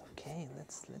 Okay,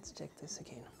 let's check this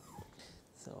again.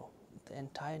 So the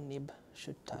entire nib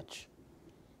should touch.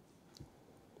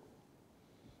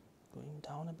 Going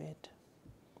down a bit,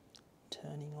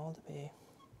 turning all the way.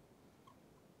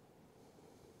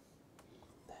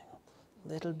 There you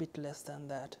go. Little bit less than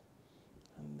that,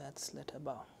 and that's letter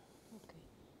ba. Okay.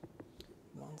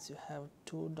 Once you have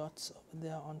 2 dots over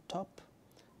there on top,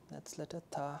 that's letter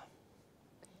ta,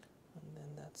 and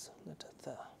then that's letter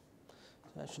tha.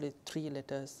 So actually 3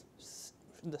 letters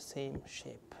the same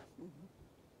shape. Mm-hmm.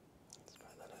 Let's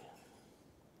try that again.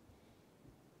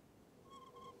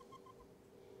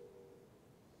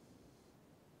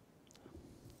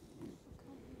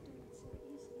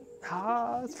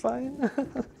 Ah, it's fine.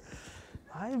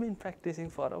 I've been practicing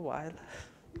for a while.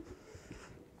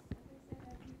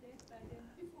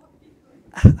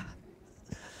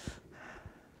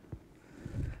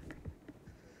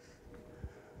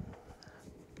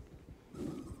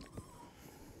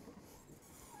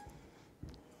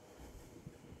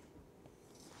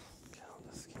 Okay, I'll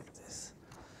just keep this.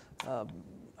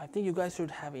 I think you guys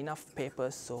should have enough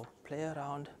papers, so play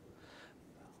around.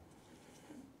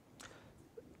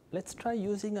 Let's try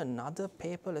using another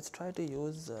paper. Let's try to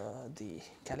use the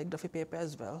calligraphy paper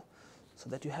as well, so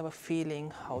that you have a feeling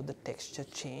how the texture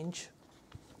change.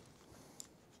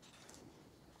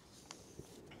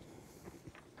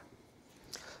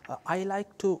 I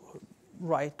like to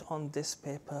write on this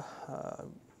paper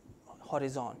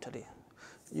horizontally.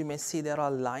 You may see there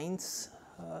are lines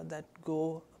that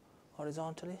go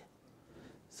horizontally,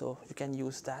 so you can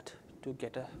use that to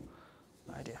get an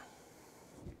idea.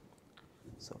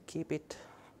 So keep it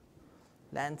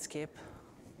landscape,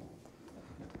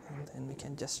 and then we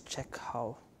can just check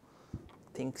how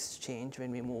things change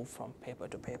when we move from paper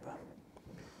to paper.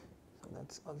 So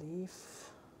that's a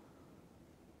leaf.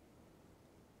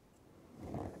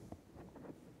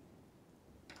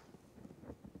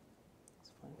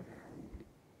 That's fine.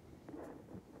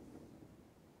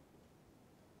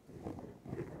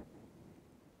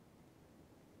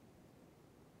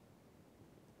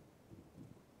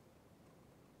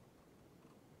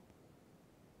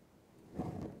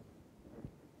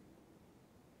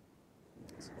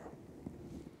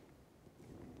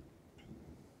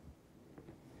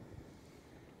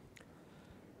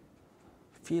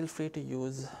 Feel free to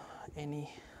use any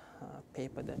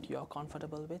paper that you are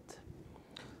comfortable with.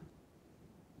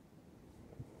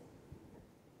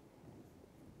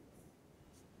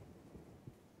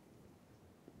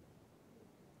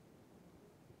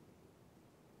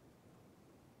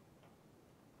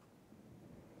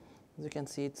 As you can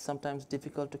see, it's sometimes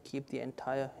difficult to keep the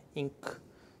entire ink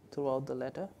throughout the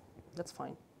letter. That's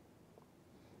fine.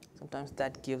 Sometimes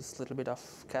that gives a little bit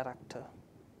of character.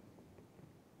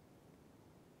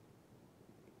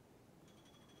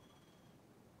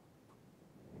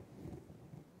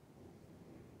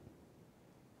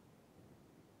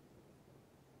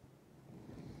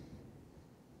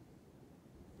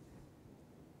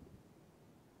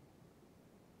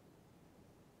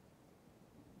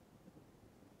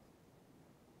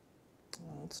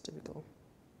 It's difficult.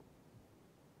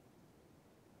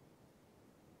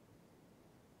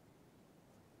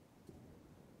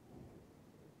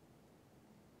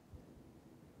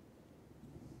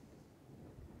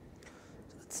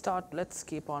 Let's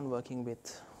keep on working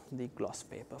with the gloss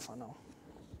paper for now.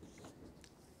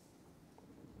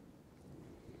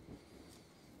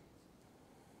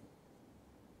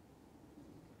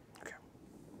 Okay.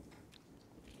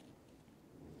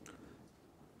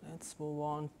 Let's move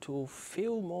on to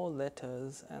few more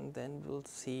letters, and then we'll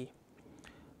see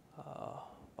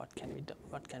what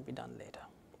can be done later.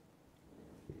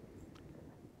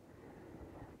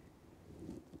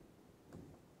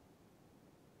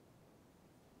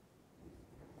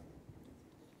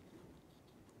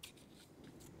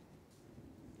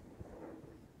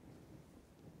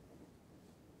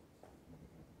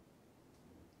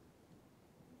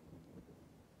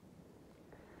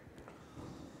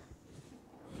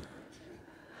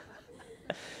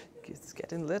 It's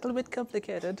getting a little bit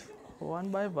complicated, one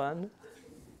by one.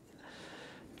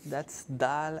 That's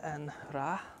dal and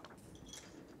ra.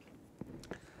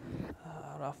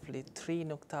 Roughly 3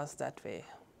 nuktas that way.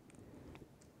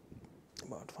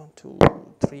 About 1, 2,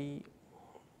 3,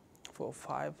 4,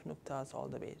 5 nuktas all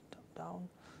the way down.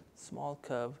 Small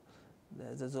curve.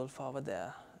 There's a zulfa over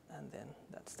there, and then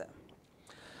that's them.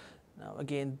 Now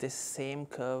again, this same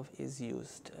curve is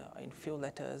used in few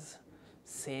letters.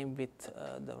 Same with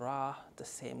the ra, the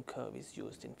same curve is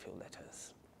used in few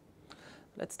letters.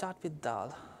 Let's start with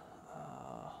dal.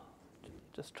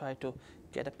 Just try to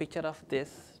get a picture of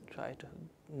this, try to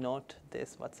note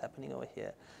this, what's happening over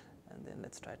here, and then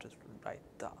let's try to write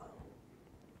dal.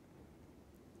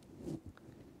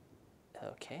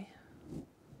 Okay.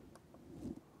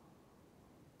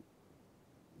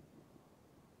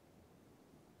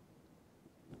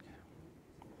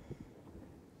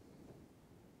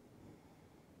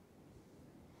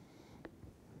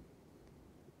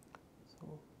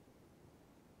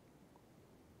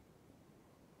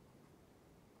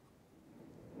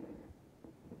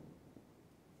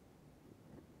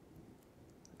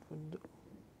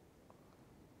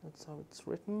 That's how it's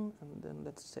written, and then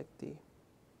let's check the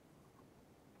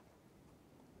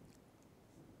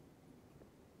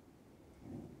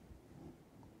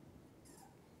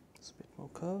it's a bit more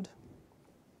curved.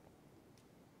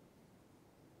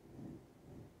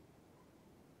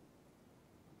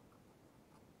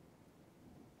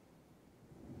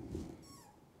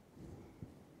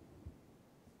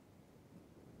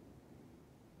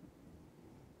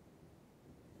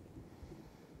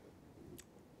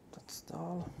 That's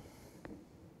dal.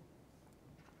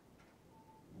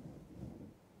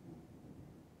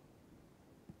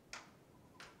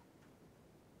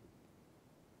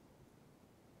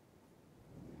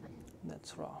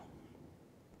 That's ra.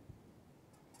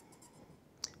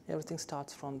 Everything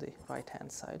starts from the right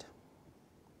hand side.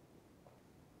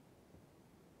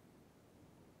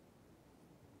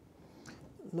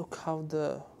 Look how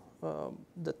the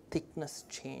thickness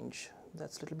change.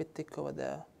 That's a little bit thick over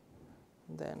there,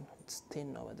 then it's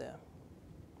thin over there.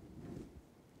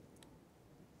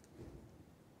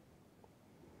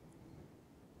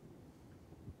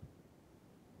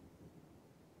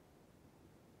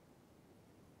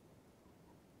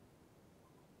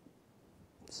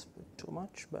 It's a bit too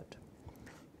much, but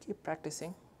keep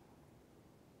practicing.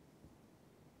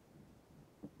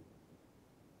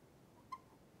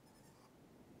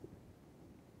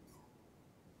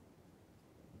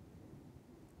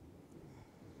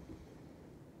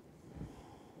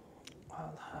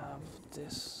 I'll have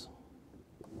this.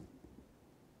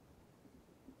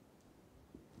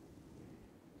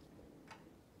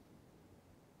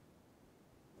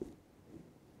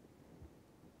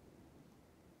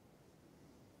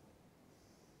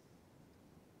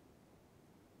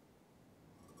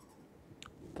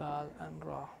 Dal and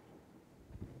ra.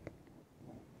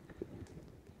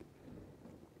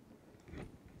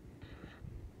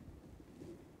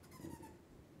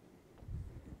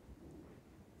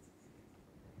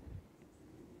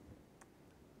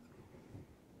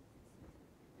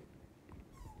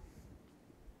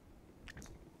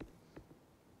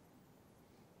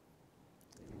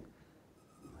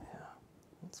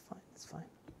 It's fine, it's fine.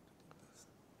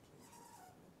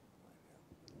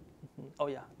 Oh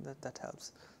yeah, that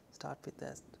helps. Start with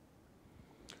that.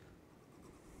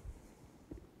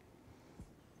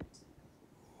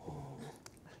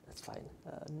 That's fine.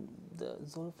 The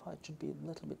zulfa should be a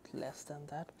little bit less than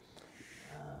that.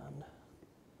 And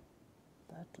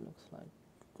that looks like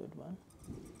a good one.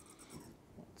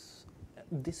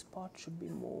 This part should be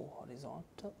more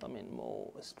horizontal,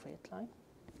 more straight line.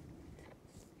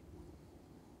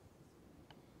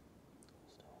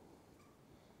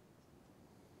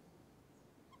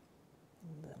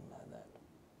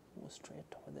 almost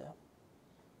straight over there.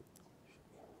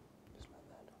 Just like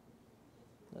that.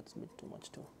 That's a bit too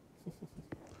much too.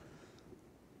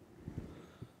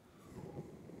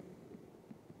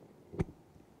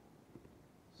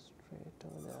 Straight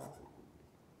over there.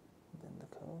 Then the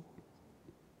curve.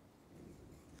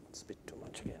 It's a bit too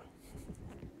much again.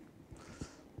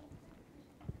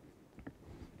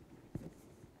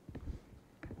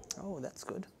 Oh, that's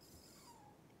good.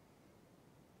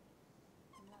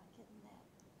 I'm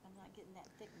not getting that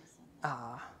thickness in there.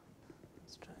 Ah,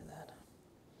 let's try that.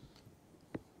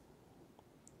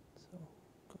 So,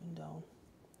 going down,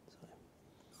 sorry,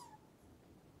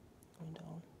 going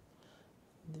down,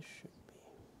 this should be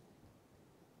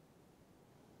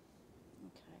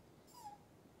Okay.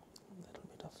 a little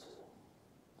bit of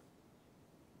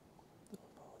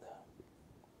over there.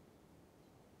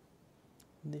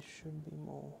 This should be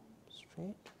more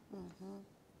straight, Mm-hmm.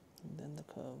 and then the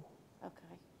curve,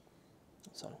 Okay.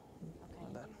 sorry, Okay.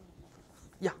 like that.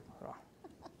 Yeah, right.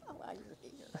 While you're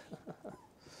here.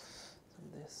 So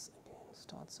this again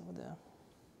starts over there.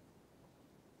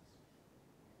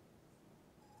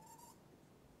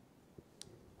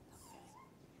 Okay.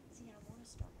 See, I want to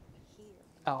start over here.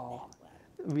 Oh,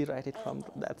 That way. we write it from,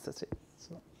 that's it.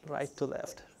 So right to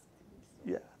left.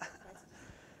 Yeah,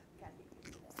 Gotta be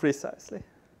used to that. precisely.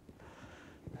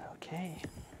 Okay.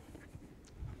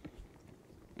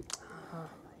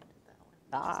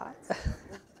 Ah,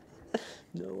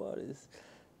 no worries.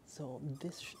 So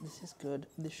this is good.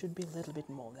 This should be a little bit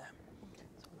more there.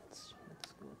 So let's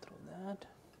go through that.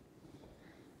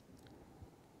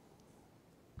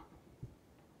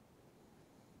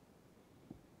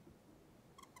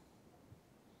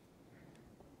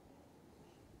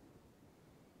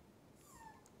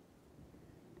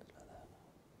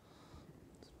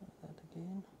 Let's try that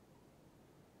again.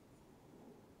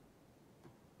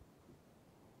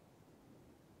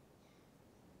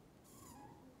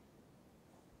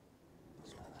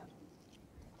 Let's try that.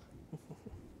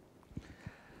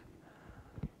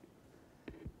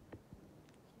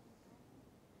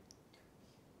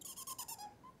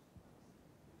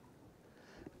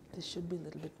 This should be a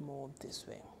little bit more this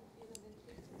way.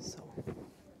 So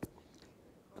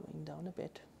going down a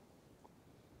bit,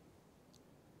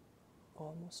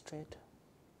 almost straight,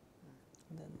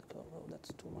 and then the curve. Oh, that's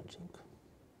too much ink.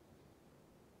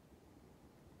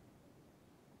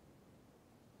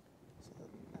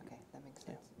 Okay, that makes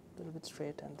Yeah, sense. a little bit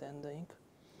straight, and then the ink,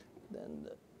 then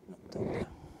the, no, the,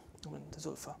 I mean the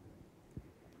Zulfa.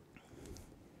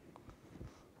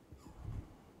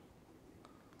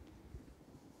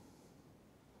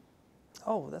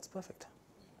 Oh, that's perfect.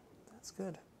 That's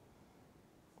good.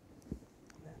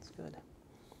 That's good.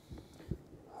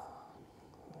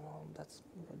 That's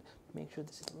good. Make sure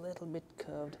this is a little bit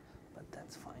curved, but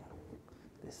that's fine.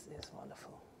 This is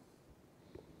wonderful.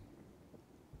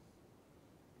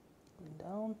 Going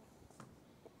down,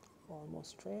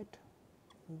 almost straight,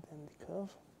 and then the curve.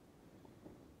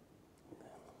 Then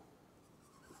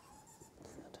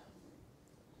that.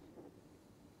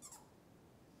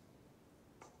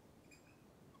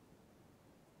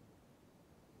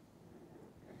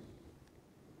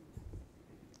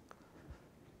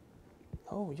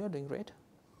 Oh, you're doing great.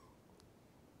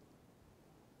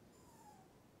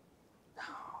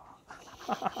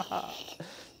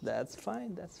 That's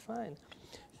fine, that's fine.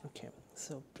 Okay,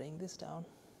 so bring this down.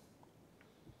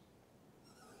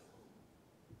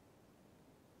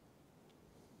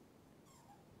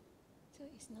 So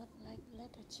it's not like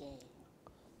letter J.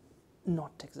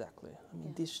 Not exactly. I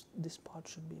mean, Yeah. this part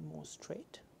should be more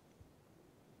straight.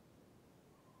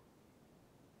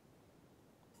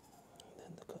 And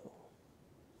then the curve.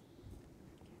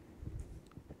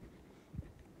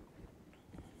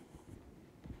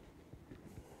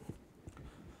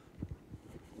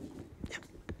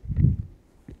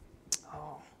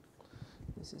 Oh,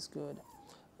 this is good.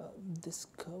 This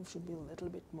curve should be a little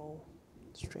bit more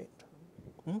straight.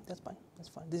 That's fine. That's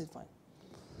fine. This is fine.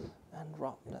 And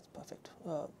raw. That's perfect.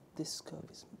 This curve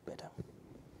is better.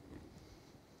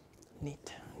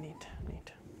 Neat, neat,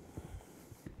 neat.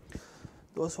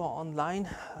 Those who are online,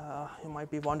 you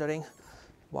might be wondering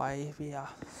why we are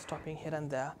stopping here and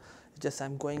there. It's just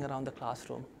I'm going around the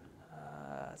classroom.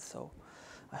 So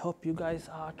I hope you guys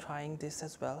are trying this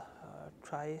as well.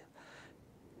 Try.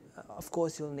 Of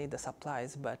course, you'll need the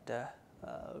supplies, but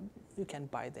you can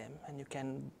buy them, and you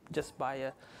can just buy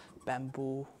a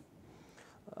bamboo,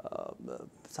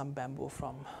 some bamboo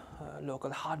from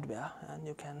local hardware, and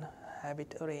you can have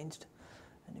it arranged,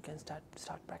 and you can start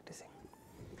practicing.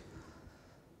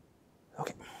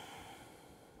 Okay.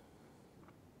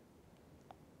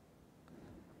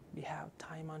 We have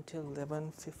time until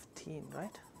 11:15,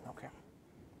 right? Okay.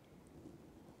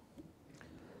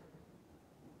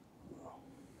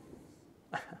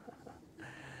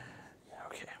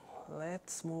 Okay,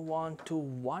 let's move on to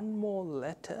one more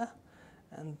letter,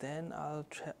 and then I'll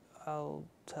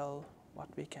tell what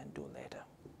we can do later.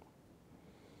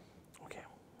 Okay,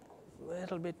 a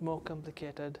little bit more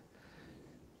complicated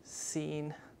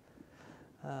scene.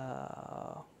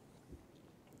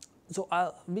 So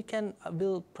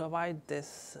we'll provide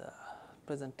this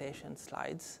presentation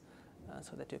slides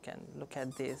so that you can look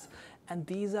at these, and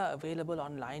these are available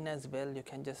online as well. You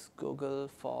can just Google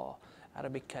for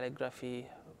Arabic calligraphy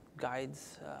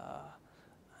guides.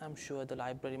 I'm sure the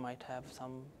library might have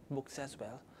some books as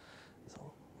well.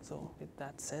 So with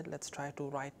that said, let's try to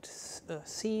write a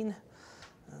scene,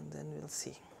 and then we'll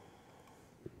see.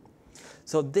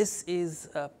 So this is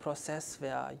a process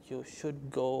where you should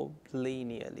go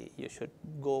linearly. You should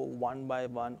go one by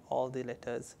one, all the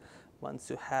letters. Once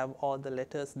you have all the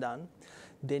letters done,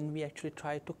 then we actually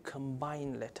try to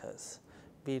combine letters.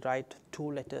 We write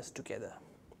two letters together,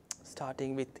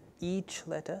 starting with each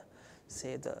letter.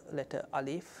 Say the letter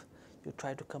alif, you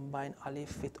try to combine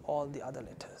alif with all the other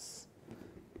letters,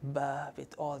 ba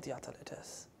with all the other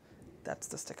letters. That's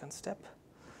the second step.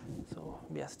 So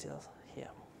we are still here.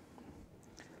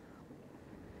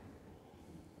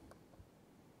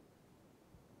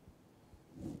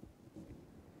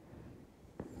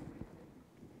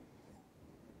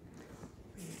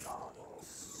 We are in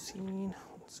scene.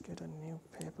 Let's get a new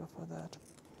paper for that.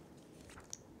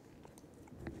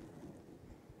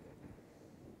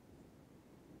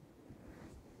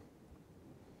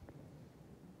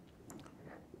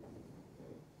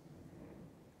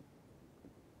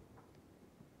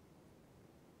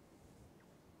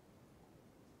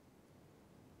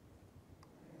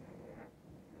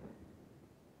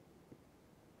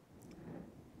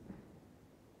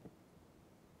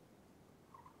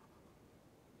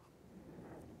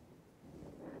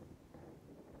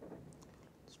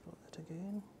 Let's draw that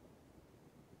again.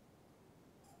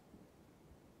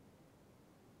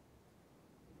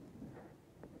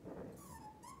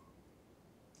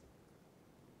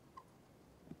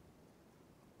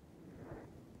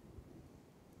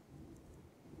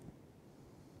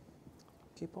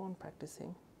 Keep on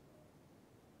practicing.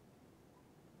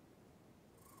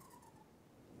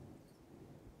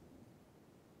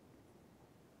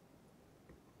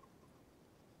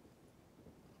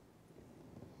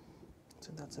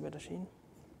 So that's a better sheen.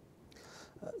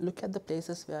 Look at the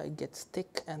places where it gets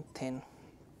thick and thin.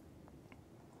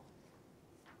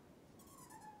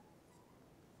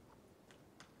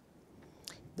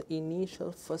 The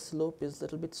initial first loop is a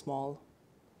little bit small.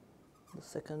 The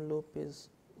second loop is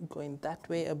going that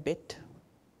way a bit.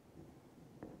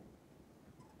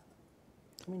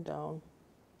 Coming down.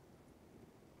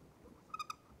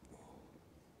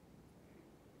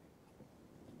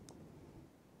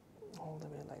 All the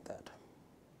way like that.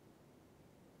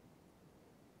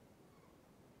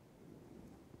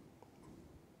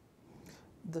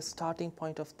 The starting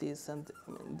point of this and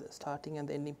the starting and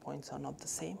the ending points are not the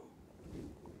same.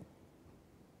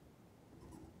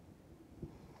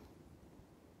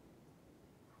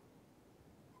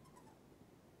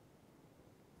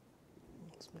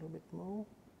 It's a little bit more.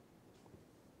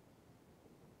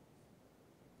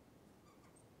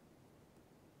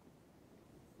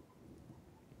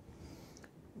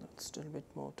 That's still a bit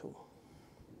more too.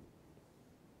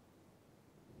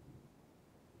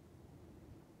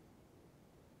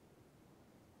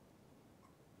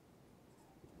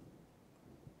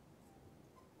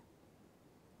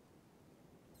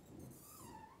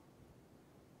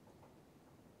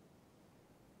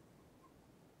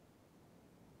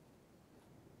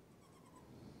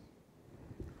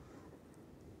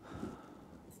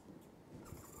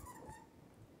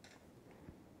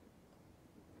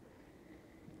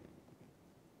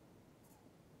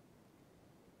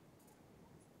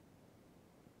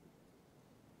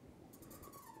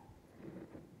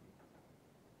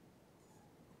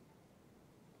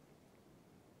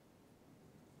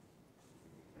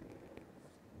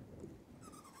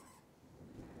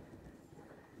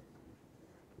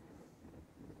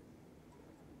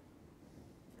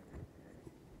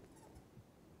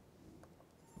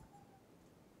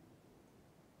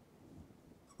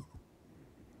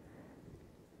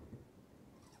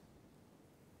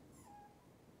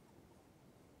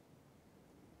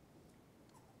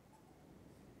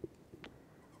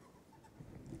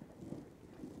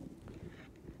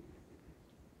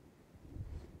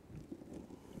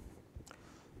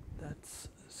 That's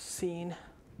scene.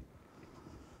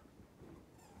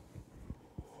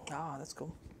 Ah, that's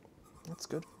cool. That's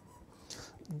good.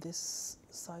 this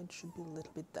side should be a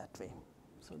little bit that way.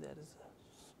 So there is,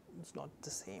 it's not the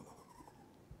same.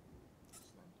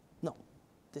 No,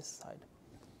 this side.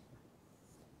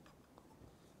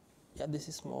 Yeah, this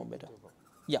is more better.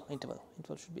 Yeah, interval.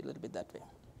 Interval should be a little bit that way.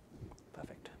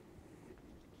 Perfect.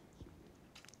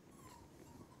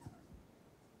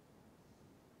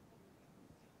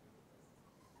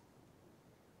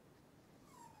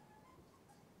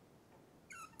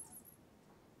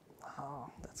 Ah,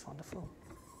 that's wonderful.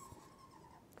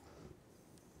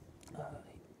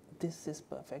 This is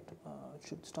perfect. It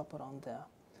should stop around there,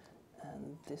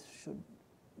 and this should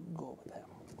go over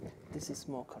there. This is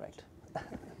more correct.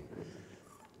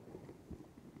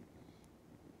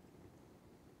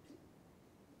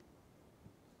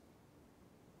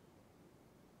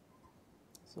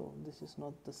 So this is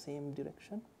not the same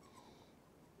direction.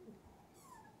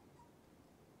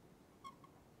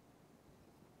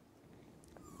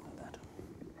 Like that.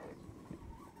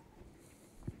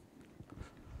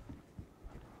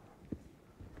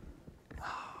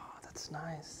 Ah, that's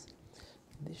nice.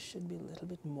 This should be a little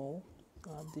bit more.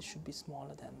 This should be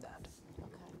smaller than that.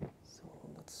 Okay. So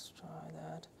let's try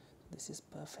that. This is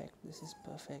perfect. This is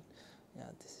perfect. Yeah,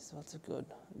 this is also good.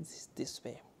 This is this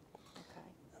way. Okay.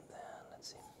 And then let's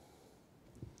see.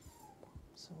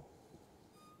 So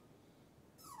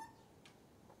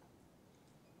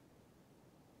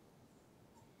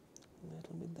a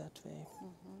little bit that way.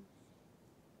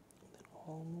 Then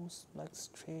almost like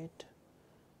straight,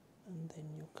 and then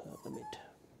you curve a bit.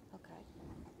 Okay.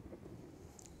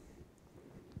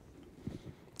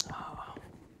 Ah,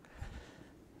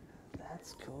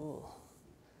 that's cool.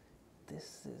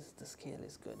 The scale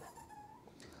is good.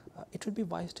 It would be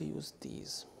wise to use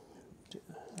these.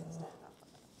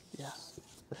 Yeah,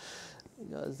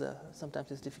 because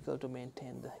sometimes it's difficult to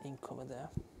maintain the ink over there.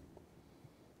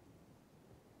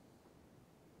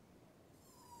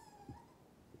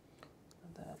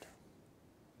 Like that.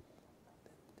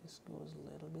 This goes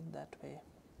a little bit that way.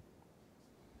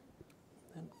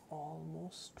 Then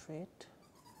almost straight.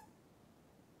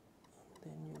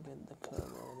 Then you get the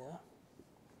curve over there.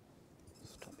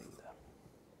 Stopping there.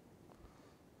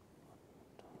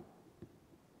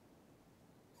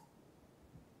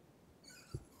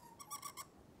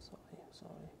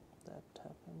 Sorry, that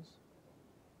happens.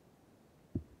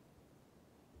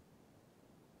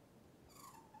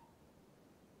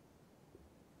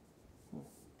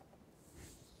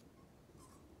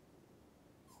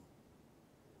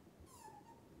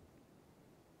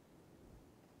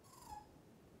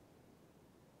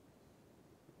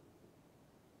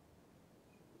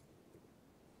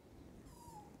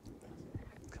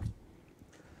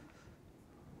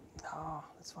 Ah,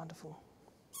 that's wonderful.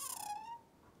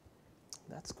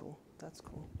 That's cool. That's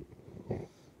cool.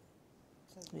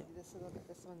 So Yeah. this one's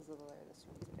littler, this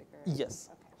one's bigger. Yes.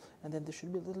 Okay. And then there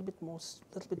should be a little bit more,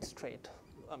 little bit straight.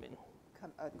 I mean,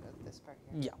 Come this part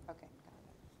here. yeah. Okay. Got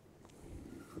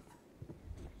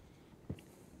it.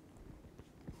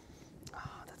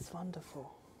 Ah, that's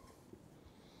wonderful.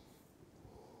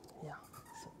 Yeah.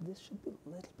 So this should be a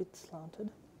little bit slanted.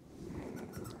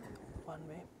 One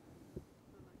way.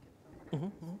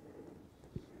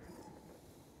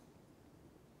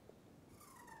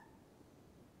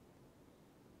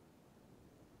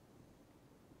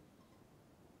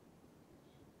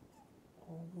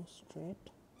 Almost straight.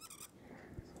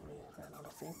 Sorry, ran out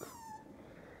of ink.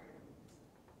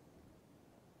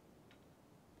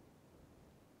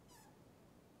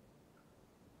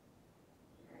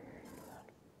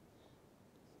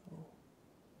 So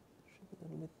should be a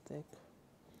little bit thick.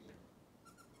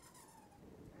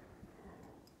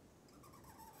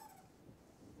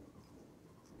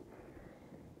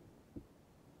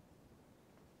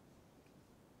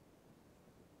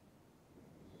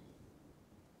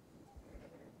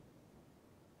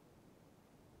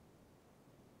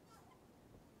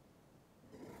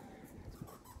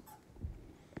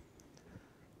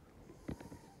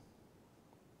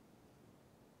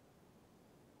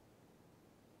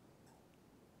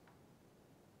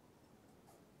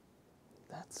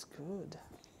 That's good.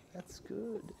 That's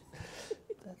good.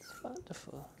 That's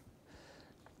wonderful.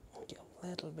 Okay, a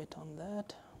little bit on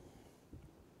that.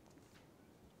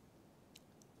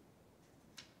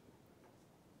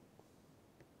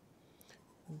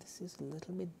 And this is a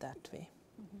little bit that way.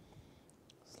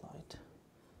 Slide.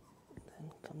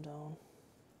 Then come down.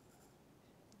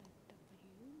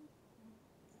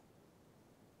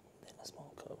 Then a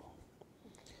small curve.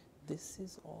 This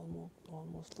is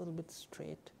almost a little bit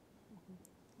straight.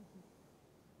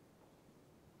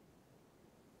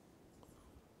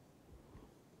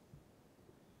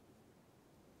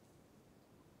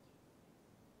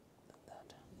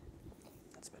 That.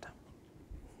 That's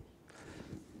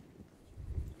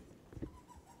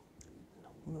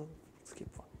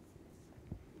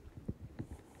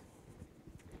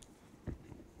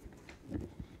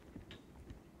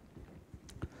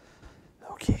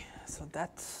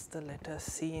that's the letter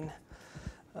seen.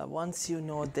 Once you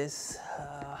know this,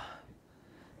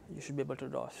 you should be able to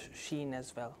draw sheen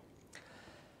as well.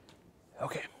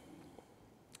 Okay,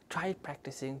 try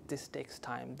practicing. This takes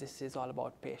time. This is all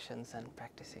about patience and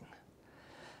practicing.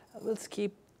 We'll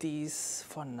skip these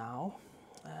for now,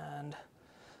 and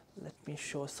let me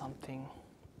show something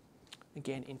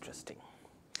again interesting.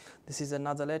 This is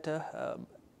another letter.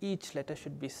 Each letter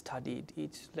should be studied,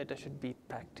 each letter should be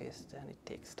practiced, and it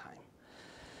takes time.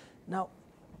 Now,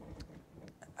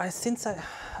 since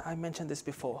I mentioned this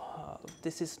before,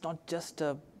 this is not just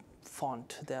a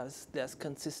font, there's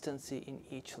consistency in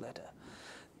each letter.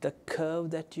 The curve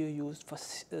that you used for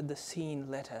the seen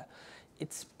letter,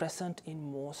 it's present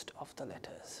in most of the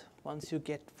letters. Once you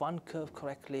get one curve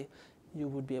correctly, you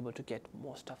would be able to get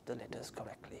most of the letters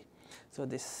correctly. So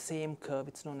this same curve,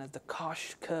 it's known as the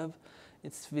Kash curve.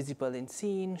 It's visible in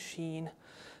seen, sheen,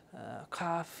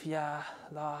 kaf, ya,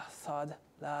 la, sad,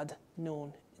 lad,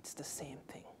 noon. It's the same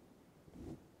thing.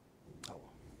 Oh.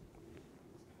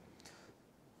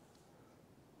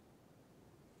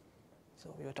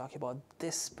 So we were talking about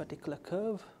this particular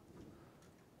curve.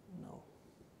 No.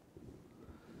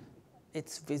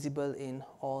 It's visible in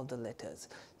all the letters.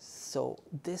 So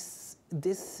this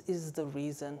is the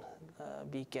reason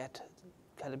we get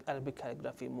Arabic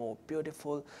calligraphy more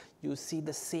beautiful. You see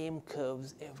the same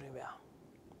curves everywhere.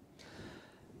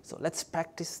 So let's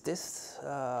practice this.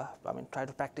 Try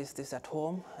to practice this at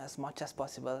home as much as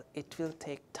possible. It will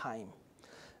take time.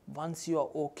 Once you are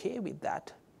okay with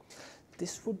that,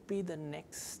 this would be the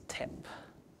next step.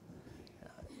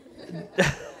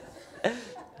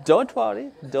 Don't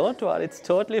worry, it's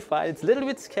totally fine. It's a little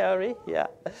bit scary, yeah.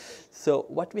 So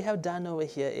what we have done over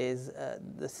here is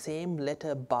the same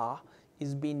letter ba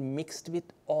is being mixed with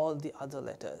all the other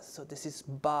letters. So this is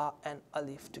ba and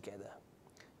alif together.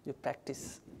 You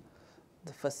practice,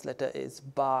 the first letter is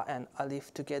ba and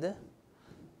alif together.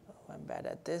 Oh, I'm bad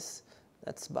at this.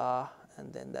 That's ba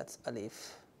and then that's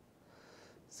alif.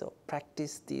 So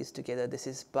practice these together. This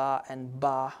is ba and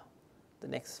ba. The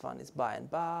next one is ba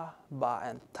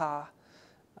and ta.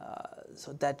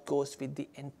 So that goes with the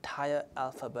entire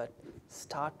alphabet.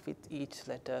 Start with each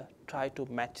letter, try to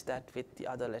match that with the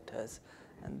other letters,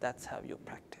 and that's how you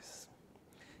practice.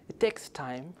 It takes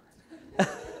time,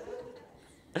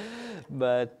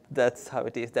 but that's how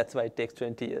it is. That's why it takes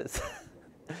 20 years.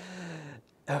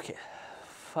 Okay,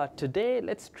 for today,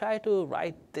 let's try to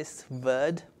write this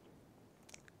word,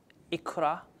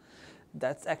 Iqra.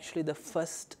 That's actually the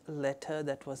first letter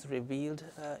that was revealed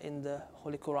in the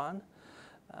Holy Quran.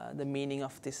 The meaning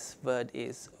of this word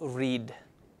is read.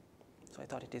 So I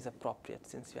thought it is appropriate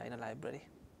since we are in a library.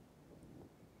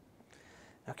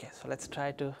 Okay, so let's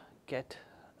try to get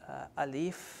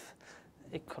alif,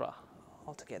 Iqra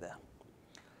all together.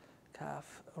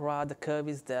 Kaf, ra, the curve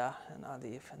is there, and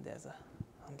alif, and there's a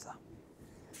hamza.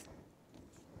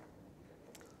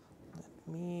 Let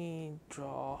me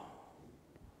draw.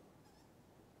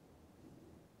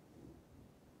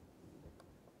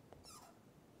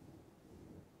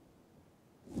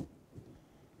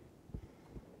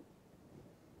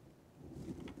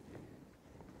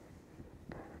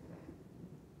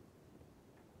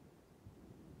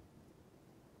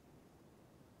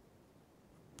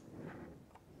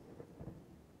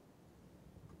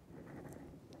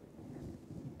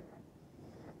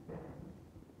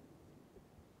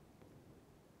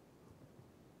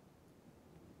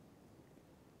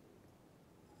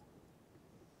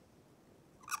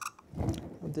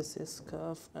 This is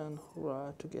kaf and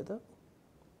ra together.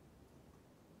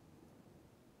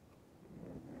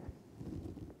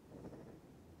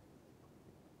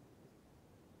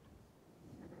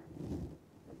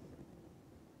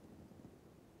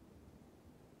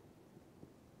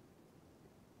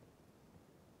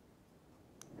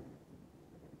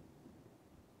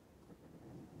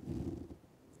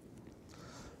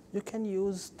 You can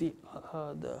use the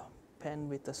pen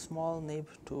with a small nib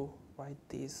to write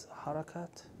these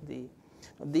harakat.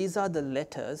 These are the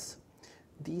letters.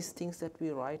 These things that we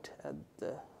write at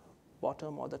the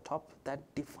bottom or the top, that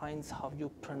defines how you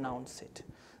pronounce it.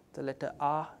 The letter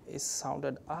A is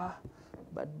sounded A,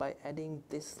 but by adding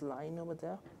this line over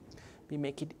there, we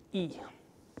make it E.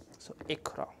 So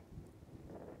Iqra.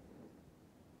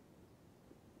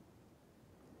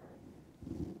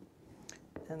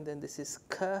 And then this is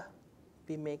K,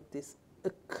 we make this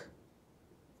Ik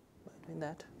by doing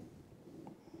that.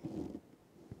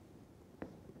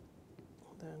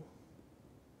 Then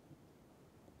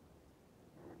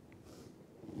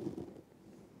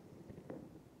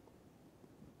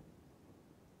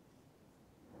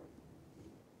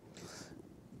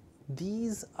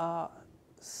these are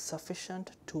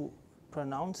sufficient to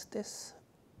pronounce this,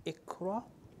 ikra.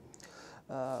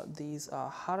 These are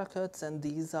harakats, and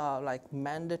these are like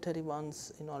mandatory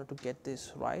ones in order to get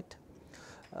this right.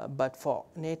 But for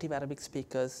native Arabic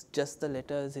speakers, just the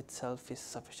letters itself is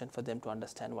sufficient for them to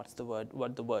understand what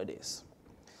the word is.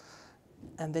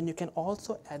 And then you can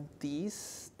also add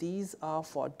these. These are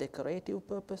for decorative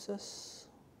purposes.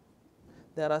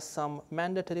 There are some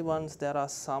mandatory ones. There are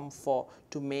some for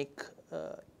to make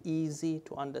easy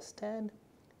to understand,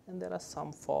 and there are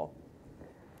some for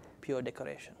pure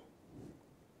decoration.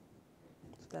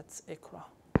 So that's ikra.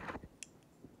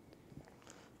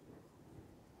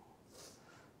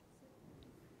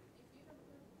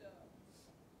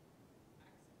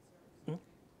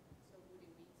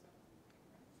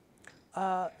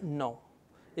 No,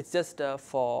 it's just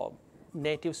for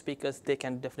native speakers. They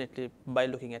can definitely, by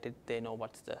looking at it, they know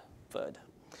what's the word.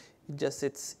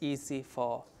 It's easy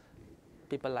for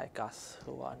people like us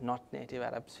who are not native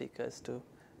Arab speakers to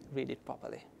read it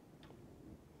properly.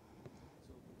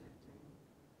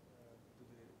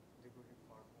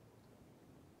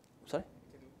 Sorry?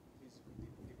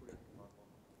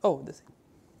 Oh, this.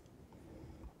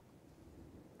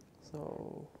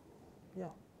 So, yeah,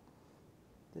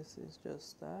 this is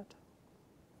just that.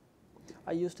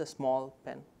 I used a small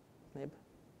pen nib,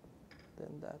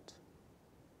 then that.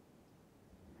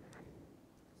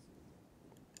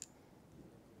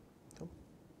 So,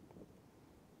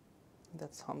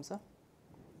 that's Hamza.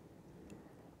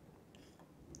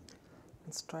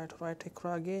 Let's try to write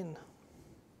ikra again.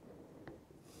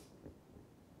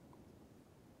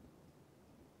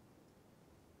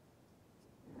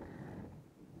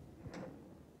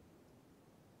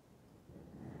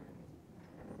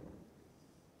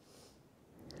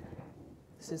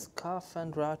 This is kaf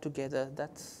and ra together.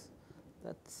 That's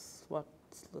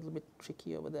what's a little bit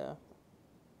tricky over there.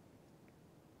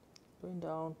 Going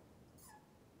down.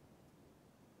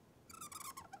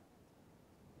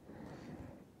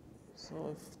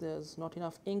 So if there's not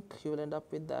enough ink, you will end up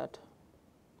with that.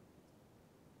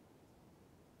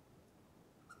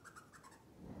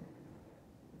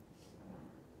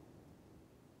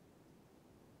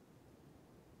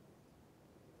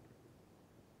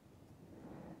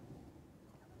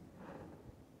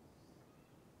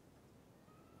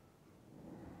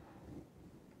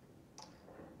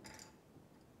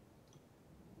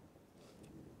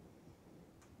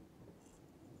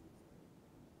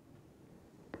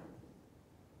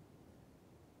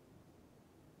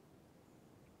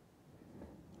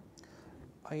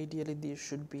 Ideally, these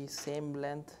should be same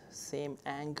length, same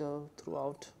angle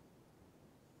throughout.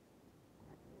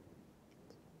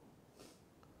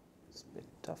 It's a bit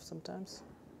tough sometimes.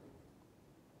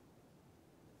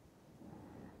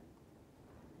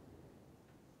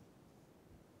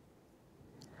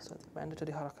 So the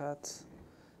mandatory harakats,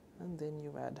 and then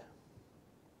you add.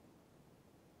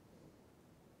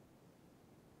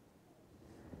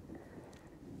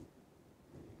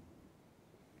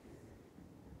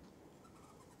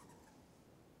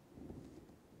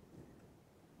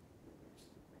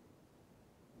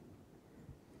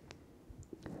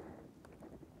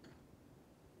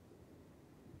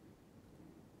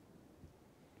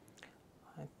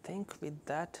 I think with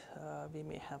that, we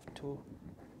may have to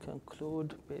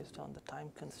conclude based on the time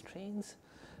constraints,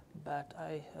 but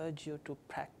I urge you to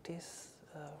practice,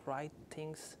 write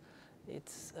things.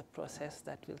 It's a process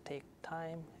that will take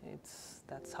time.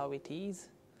 That's how it is,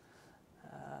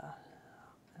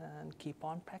 and keep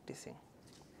on practicing.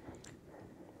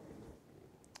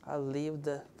 I'll leave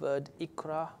the word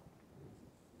ikra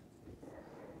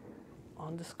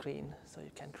on the screen so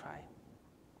you can try.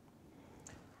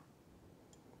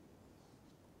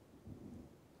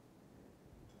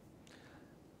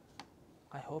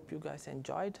 I hope you guys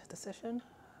enjoyed the session,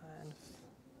 and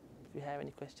if you have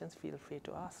any questions, feel free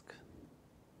to ask.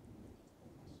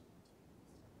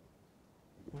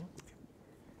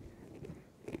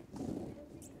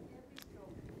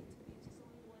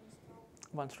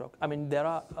 One stroke. I mean, there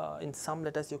are in some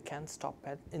letters you can stop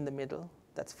at in the middle.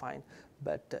 That's fine,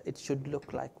 but it should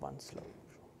look like one stroke.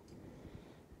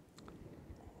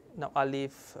 Now I'll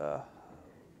leave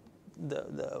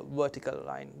the vertical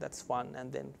line. That's one,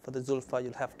 and then for the zulfa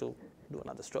you'll have to do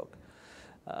another stroke.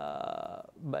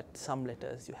 But some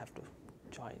letters you have to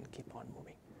join, keep on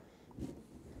moving.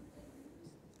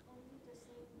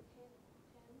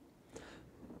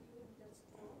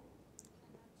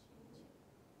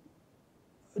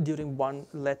 During one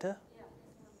letter?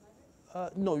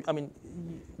 No, I mean,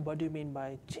 what do you mean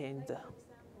by change the?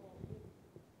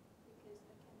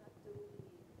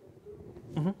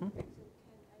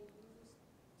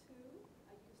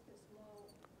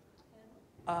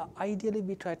 Ideally,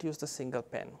 we try to use the single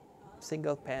pen.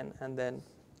 single pen, and then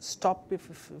stop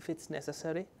if it's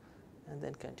necessary, and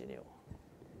then continue.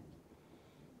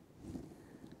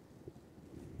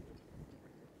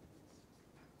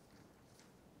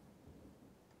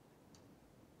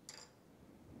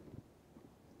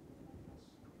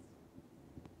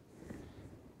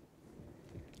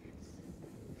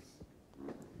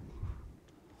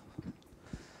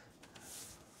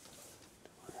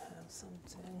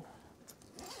 Something.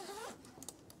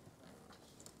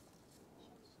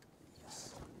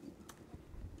 Yes.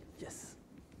 Yes.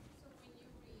 So when you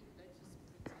read, let's just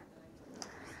pretend that I'm so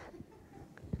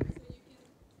you can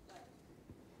like,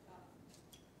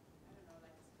 I don't know,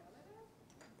 like spell it out?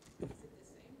 Is it the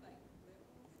same, like little?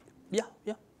 Yeah,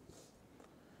 yeah.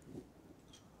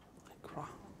 Like raw.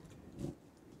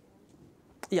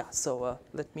 Yeah, so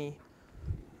let me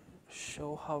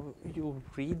show how you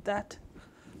read that.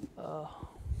 So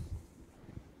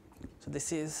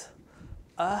this is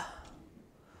a.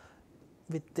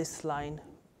 With this line,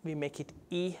 we make it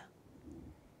E.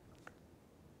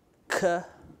 K.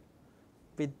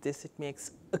 With this, it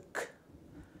makes ik.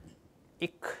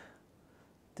 Ik.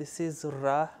 This is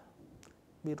ra.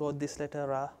 We wrote this letter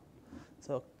ra.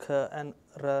 So k and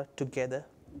ra together.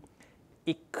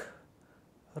 Ik.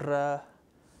 Ra.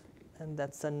 And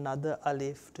that's another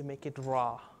alif to make it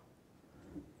ra.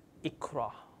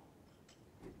 Ikra.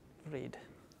 Read.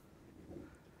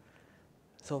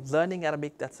 So learning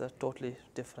Arabic, that's a totally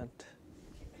different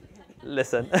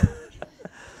lesson.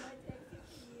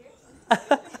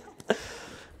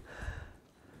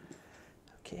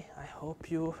 Okay, I hope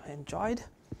you enjoyed.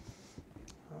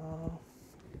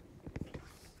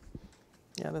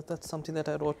 Yeah, that's something that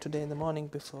I wrote today in the morning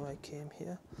before I came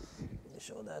here. Let me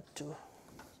show that too.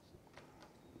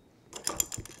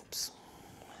 Oops.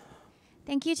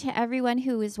 Thank you to everyone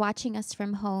who is watching us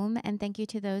from home, and thank you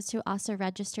to those who also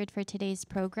registered for today's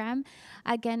program.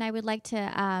 Again, I would like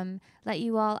to let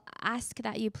you all ask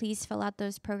that you please fill out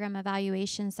those program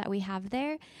evaluations that we have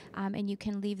there, and you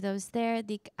can leave those there.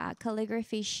 The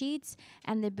calligraphy sheets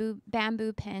and the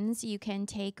bamboo pins you can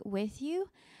take with you.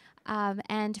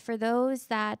 And for those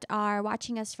that are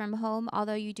watching us from home,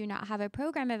 although you do not have a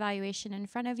program evaluation in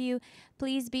front of you,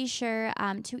 please be sure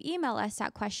to email us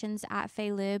at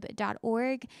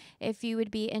questions@faylib.org if you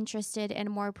would be interested in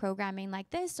more programming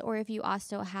like this, or if you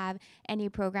also have any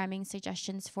programming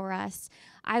suggestions for us.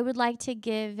 I would like to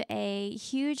give a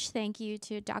huge thank you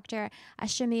to Dr.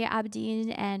 Shameer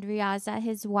Abdeen and Riaza,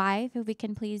 his wife. If we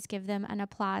can please give them an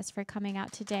applause for coming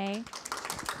out today.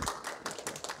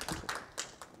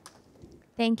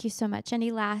 Thank you so much. Any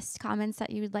last comments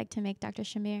that you would like to make, Dr.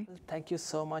 Shameer? Thank you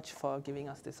so much for giving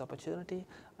us this opportunity.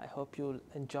 I hope you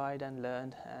enjoyed and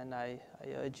learned, and I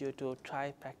urge you to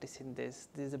try practicing this.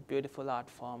 This is a beautiful art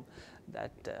form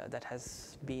that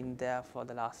has been there for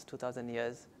the last 2,000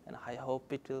 years, and I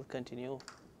hope it will continue.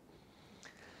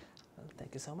 Well,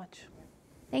 thank you so much.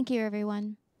 Thank you,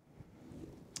 everyone.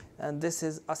 And this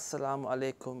is Assalamu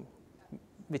alaikum,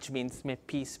 which means may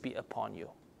peace be upon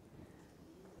you.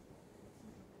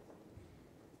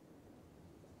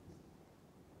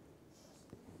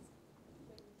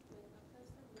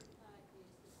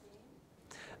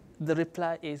 The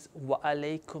reply is wa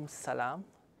alaikum salam.